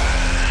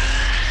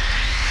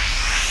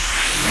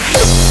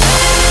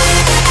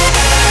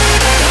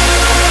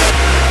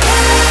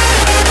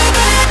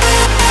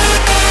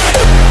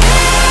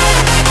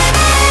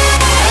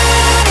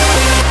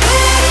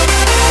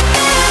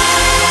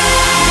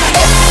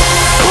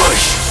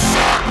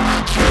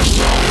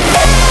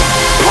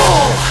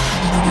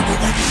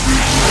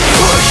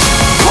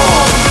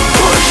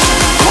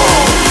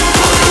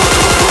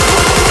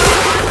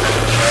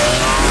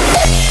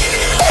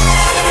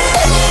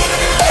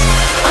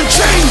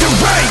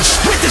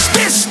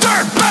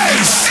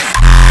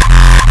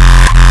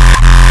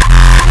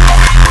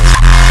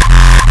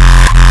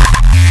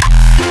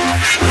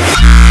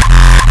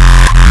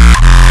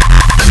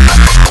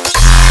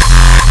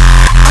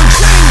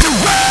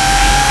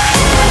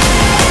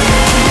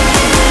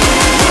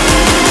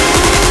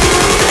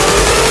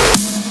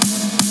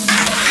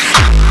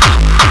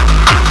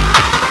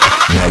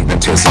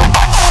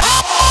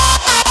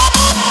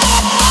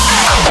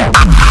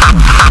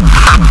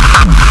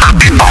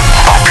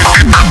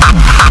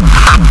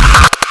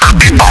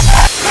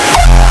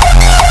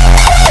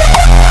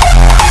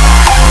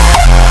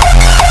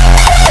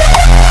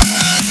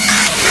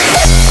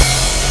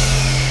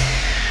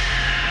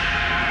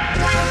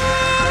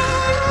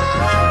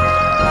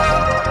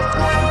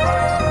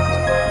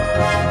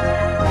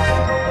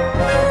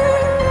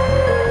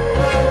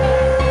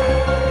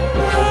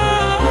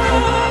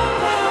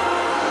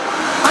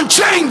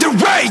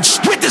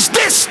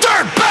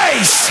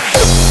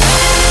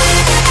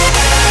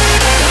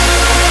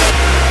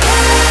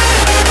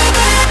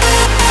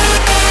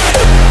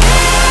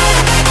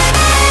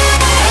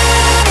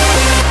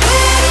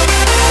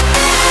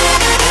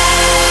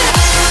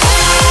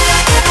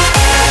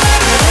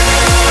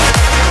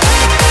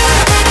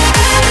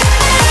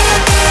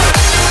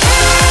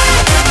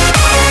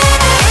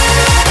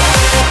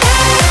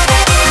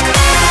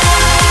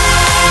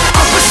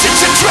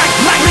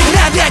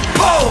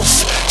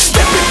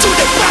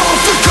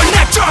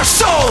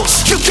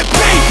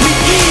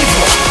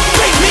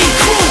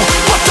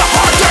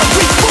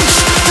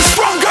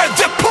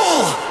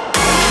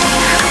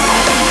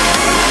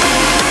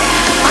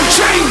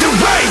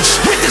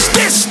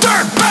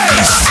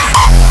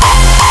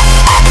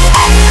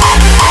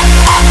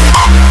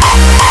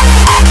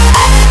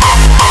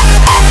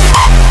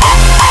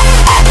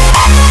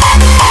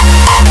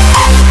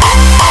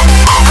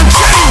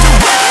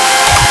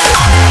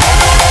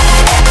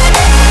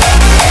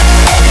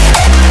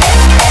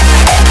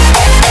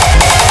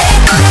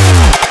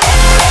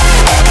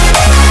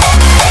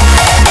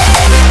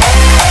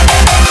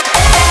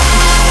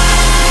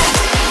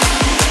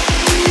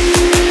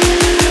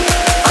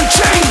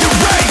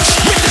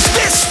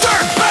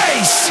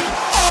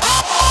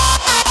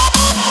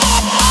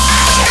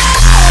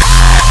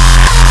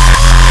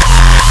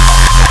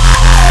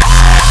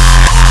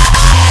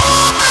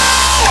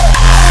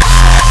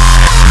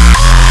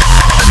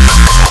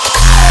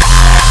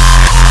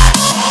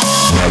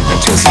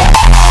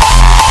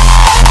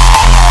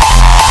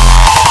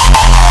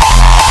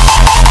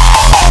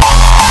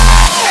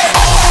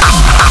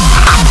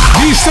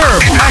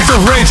 D-Sturb, Act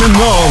of Rage and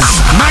Nolz,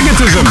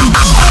 Magnetism.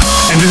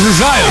 And this is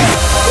Zion.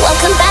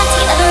 Welcome back to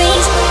the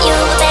reach. You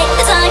will take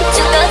the time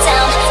to go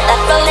down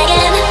that road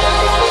again.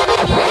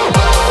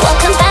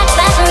 Welcome back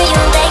where you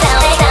lay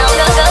down, go,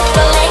 go,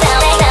 lay down,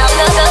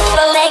 go,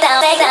 go, lay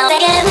down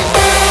again.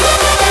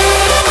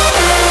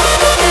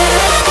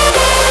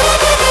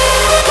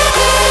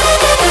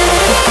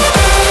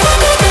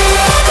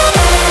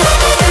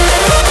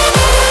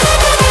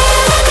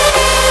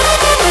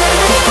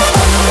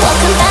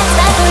 Welcome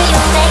back where you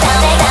lay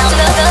down,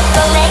 go,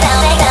 go, lay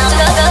down,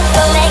 go,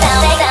 go, lay down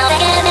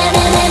again.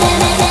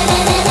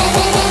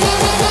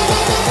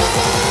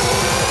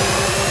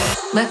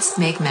 Let's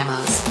make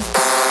memos.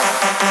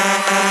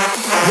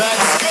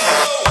 Let's go!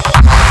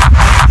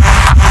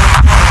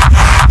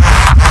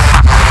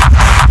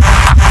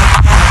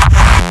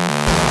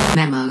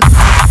 Memos.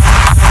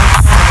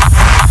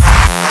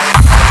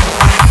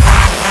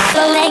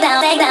 Go lay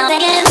down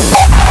again.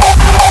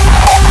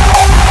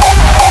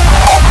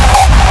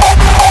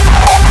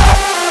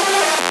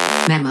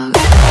 Memos.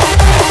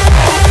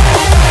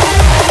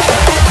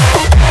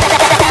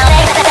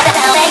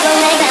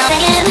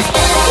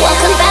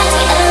 Welcome back to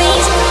the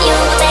reach. You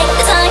will take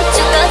the time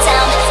to go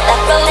down that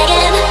road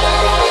again.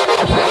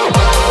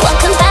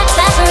 Welcome back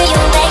where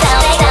you lay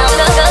down,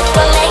 go,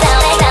 go, lay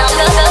down,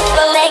 go,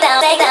 go, lay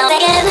down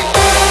again.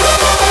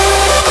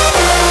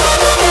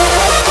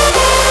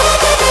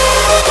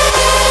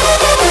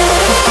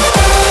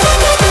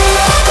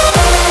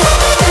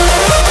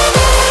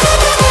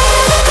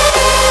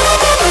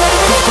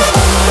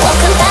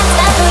 Welcome back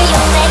where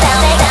you lay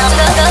down,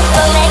 go,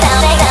 go, lay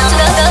down,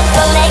 go,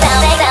 go, lay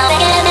down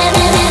again.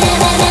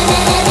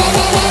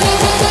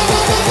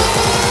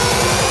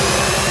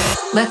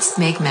 Let's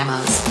make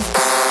memos.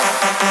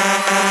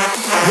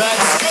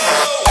 Let's go!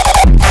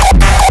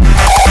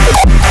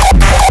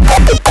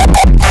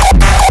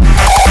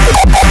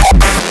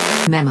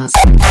 Memos.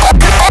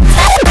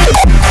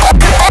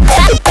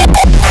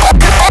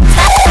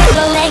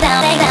 Go lay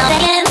down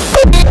again.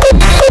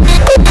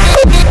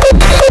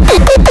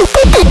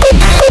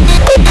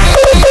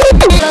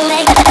 Go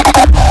lay down.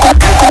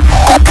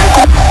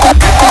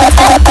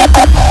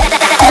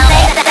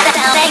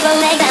 Go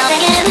lay down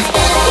again.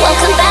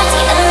 Welcome back to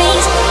the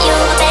reach. You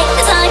will take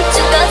the time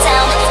to go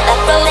down that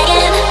road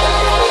again.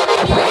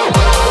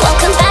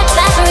 Welcome back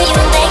where you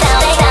lay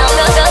down,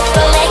 go,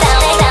 go, lay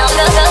down,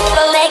 go,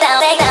 go, lay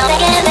down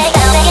again, lay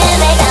down again,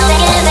 lay down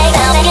again, lay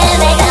down again,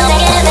 lay down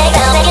again, lay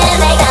down again,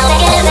 lay down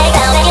again, lay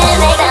down again,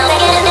 lay down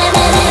again.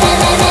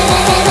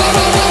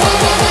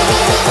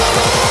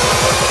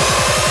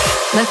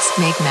 Let's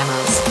make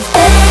memos.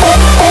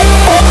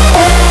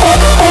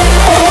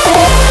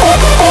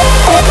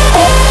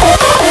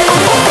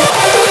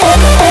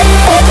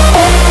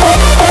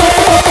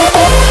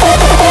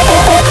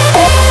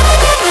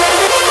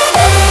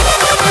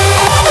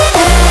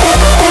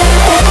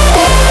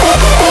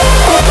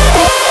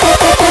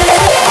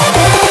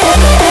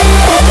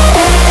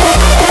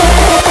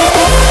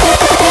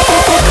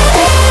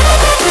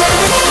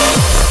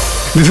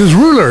 This is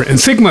Rooler in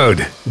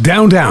Sickmode,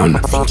 Down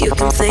Down. Think you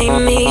can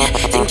flame me,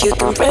 think you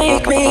can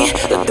break me,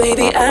 but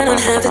baby I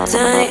don't have the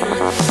time.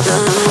 No,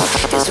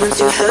 cause once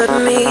you hurt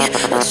me,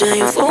 I'll try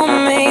and fool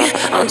me,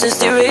 I'll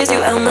just erase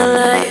you out my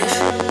life.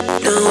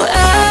 No,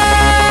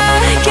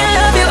 I can't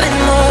love you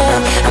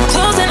anymore, I'm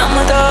closing all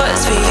my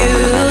doors for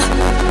you.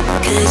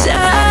 Cause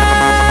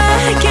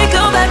I can't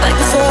go back like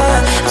before,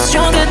 I'm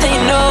stronger than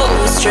you know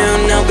it's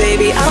true. Now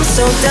baby I'm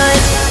so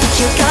done,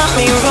 you got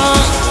me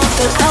wrong,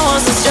 thought I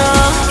wasn't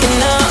strong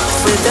enough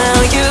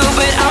without you,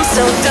 but I'm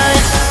so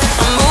done,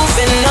 I'm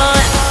moving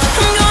on.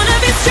 I'm gonna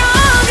be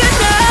stronger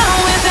now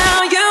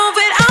without you,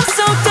 but I'm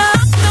so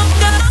done.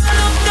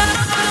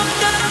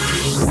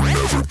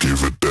 Never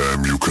give a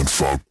damn, you can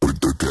fuck with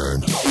the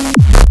gang.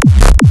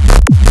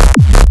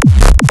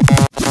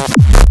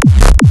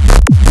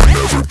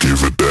 Never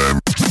give a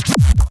damn.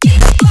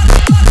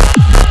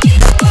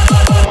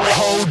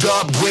 Hold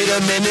up, wait a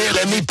minute,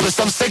 let me put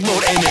some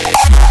Sickmode in it.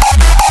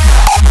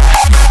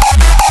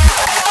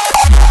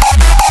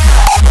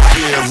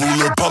 Yeah,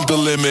 Rooler, pump the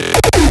limit.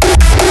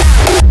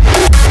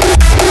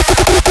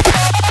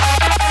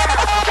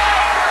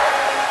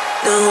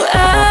 No,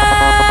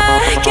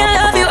 I can't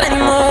love you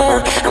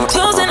anymore, I'm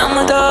closing all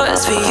my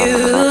doors for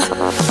you.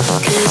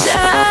 Cause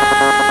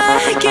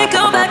I can't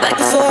go back like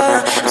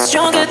before, I'm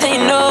stronger than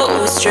you know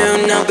it's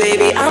true. Now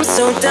baby I'm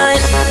so done,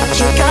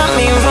 you got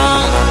me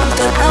wrong,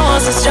 thought I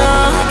wasn't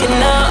strong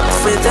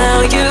enough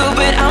without you,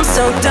 but I'm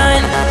so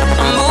done,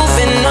 I'm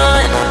moving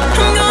on.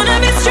 I'm gonna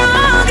be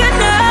stronger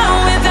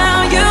now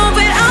without you,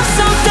 but I'm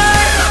so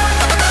done.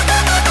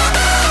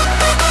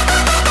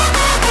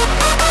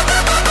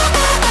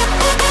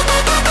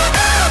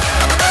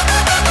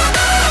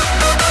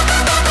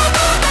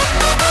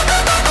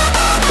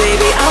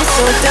 Baby, I'm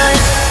so done,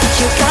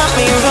 you got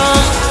me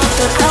wrong,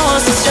 thought I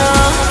wasn't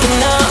strong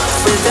enough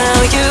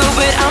without you,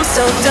 but I'm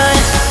so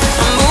done,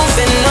 I'm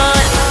moving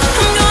on.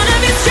 I'm gonna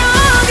be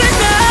stronger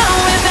now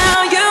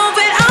without you,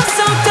 but I'm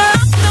so done.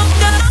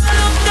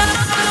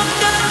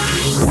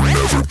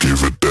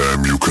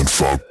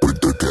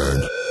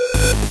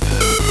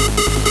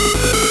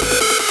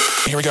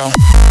 go.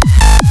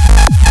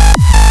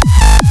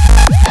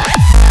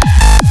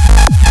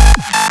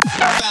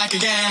 Back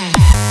again.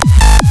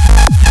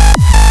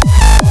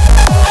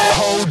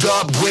 Hold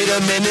up, wait a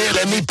minute,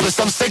 let me put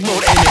some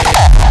Sickmode in it.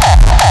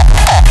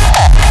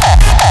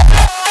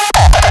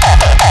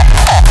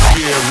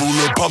 Yeah,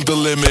 Rooler, pump the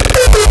limit.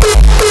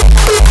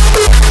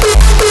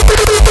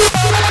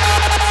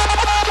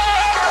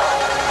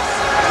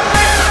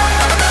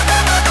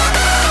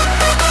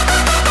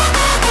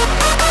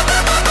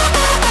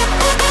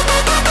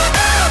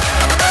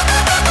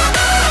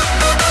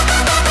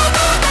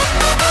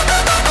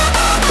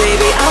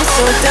 Baby, I'm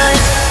so done.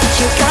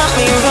 You got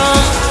me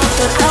wrong,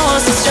 but I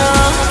wasn't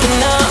strong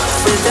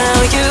enough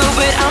without you.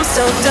 But I'm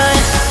so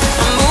done.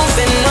 I'm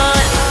moving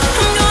on.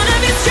 I'm gonna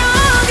be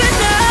stronger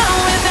now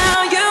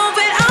without you.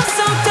 But I'm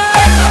so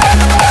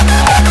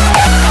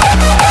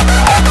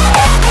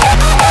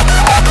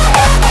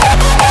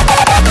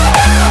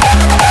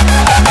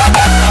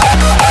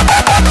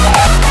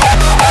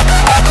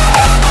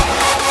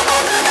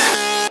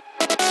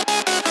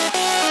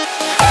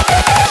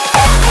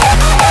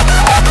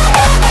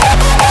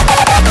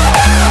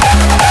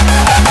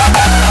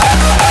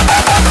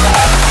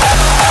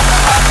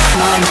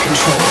mind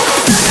control.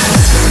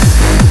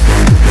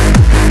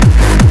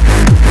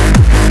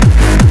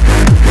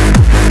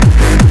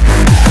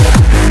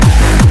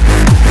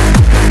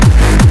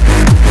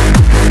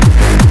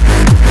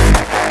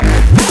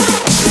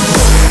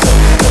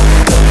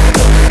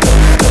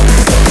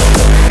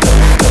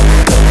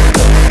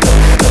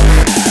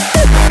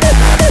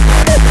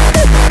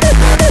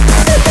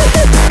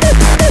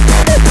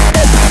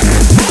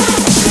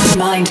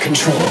 Mind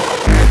control.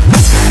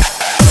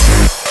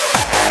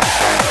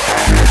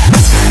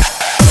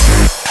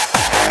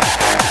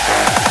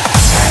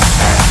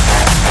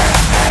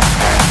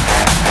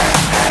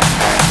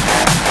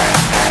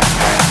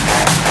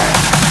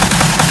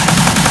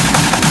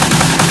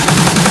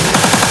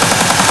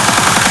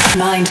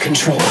 Mind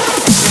control.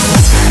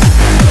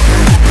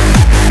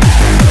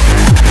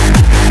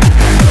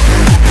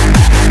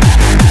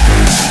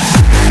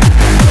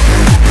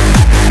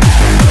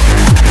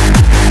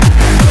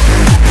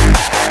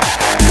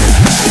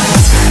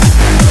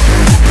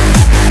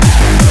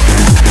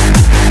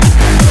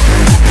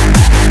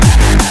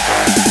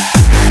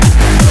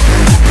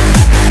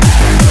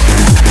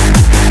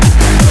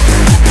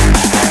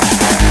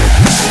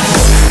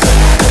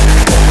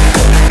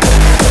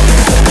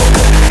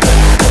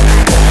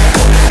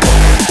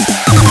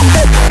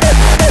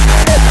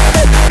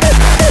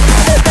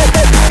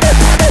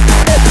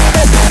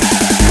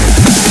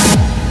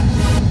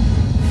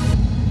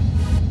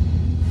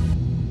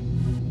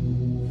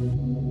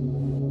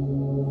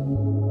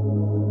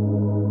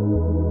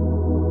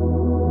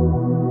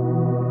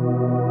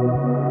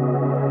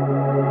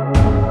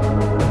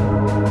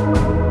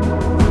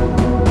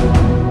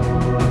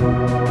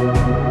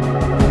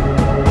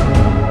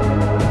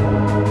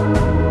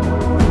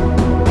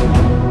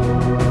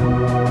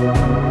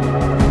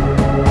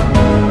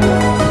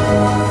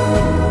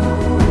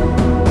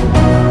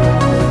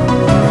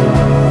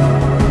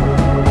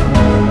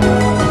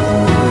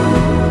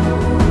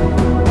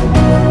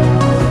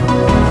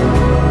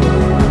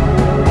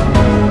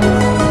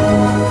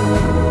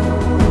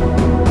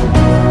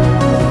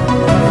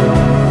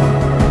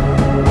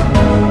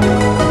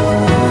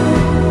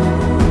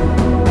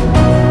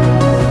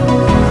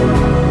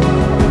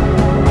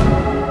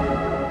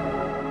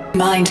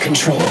 Mind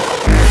control.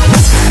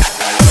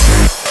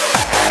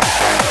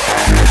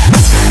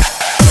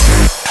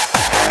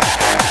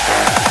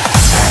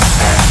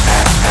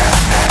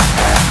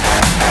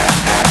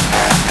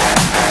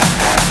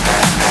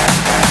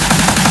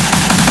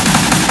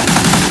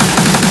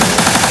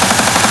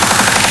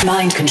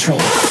 Mind control.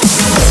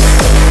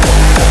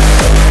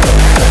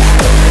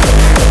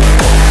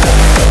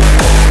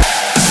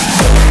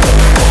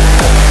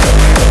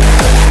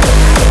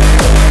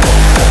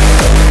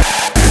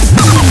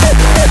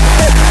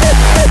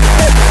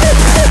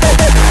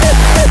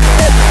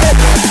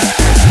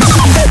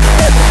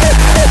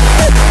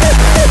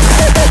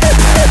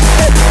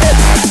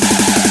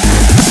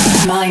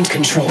 Mind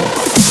control.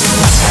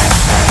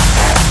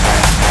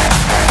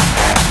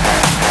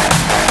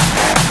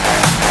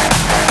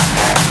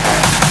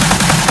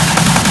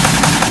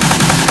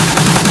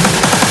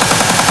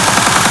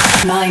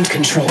 Mind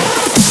control.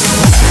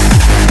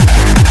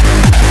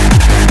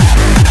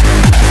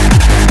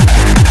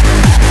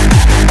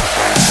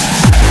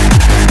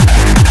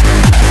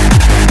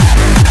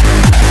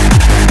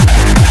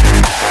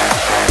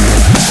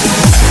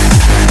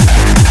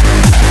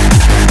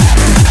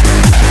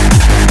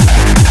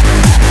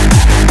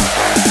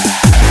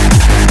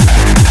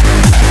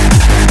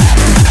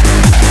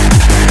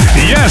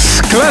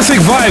 Classic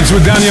vibes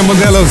with Daniele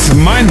Mondello's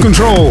Mind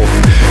Control.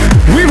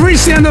 We've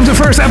reached the end of the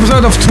first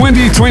episode of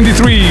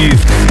 2023.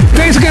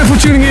 Thanks again for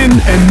tuning in,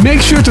 and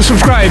make sure to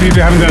subscribe if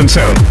you haven't done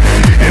so.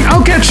 And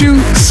I'll catch you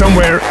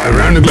somewhere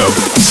around the globe.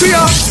 See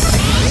ya!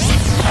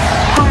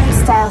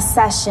 Hardstyle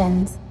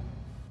Sessions.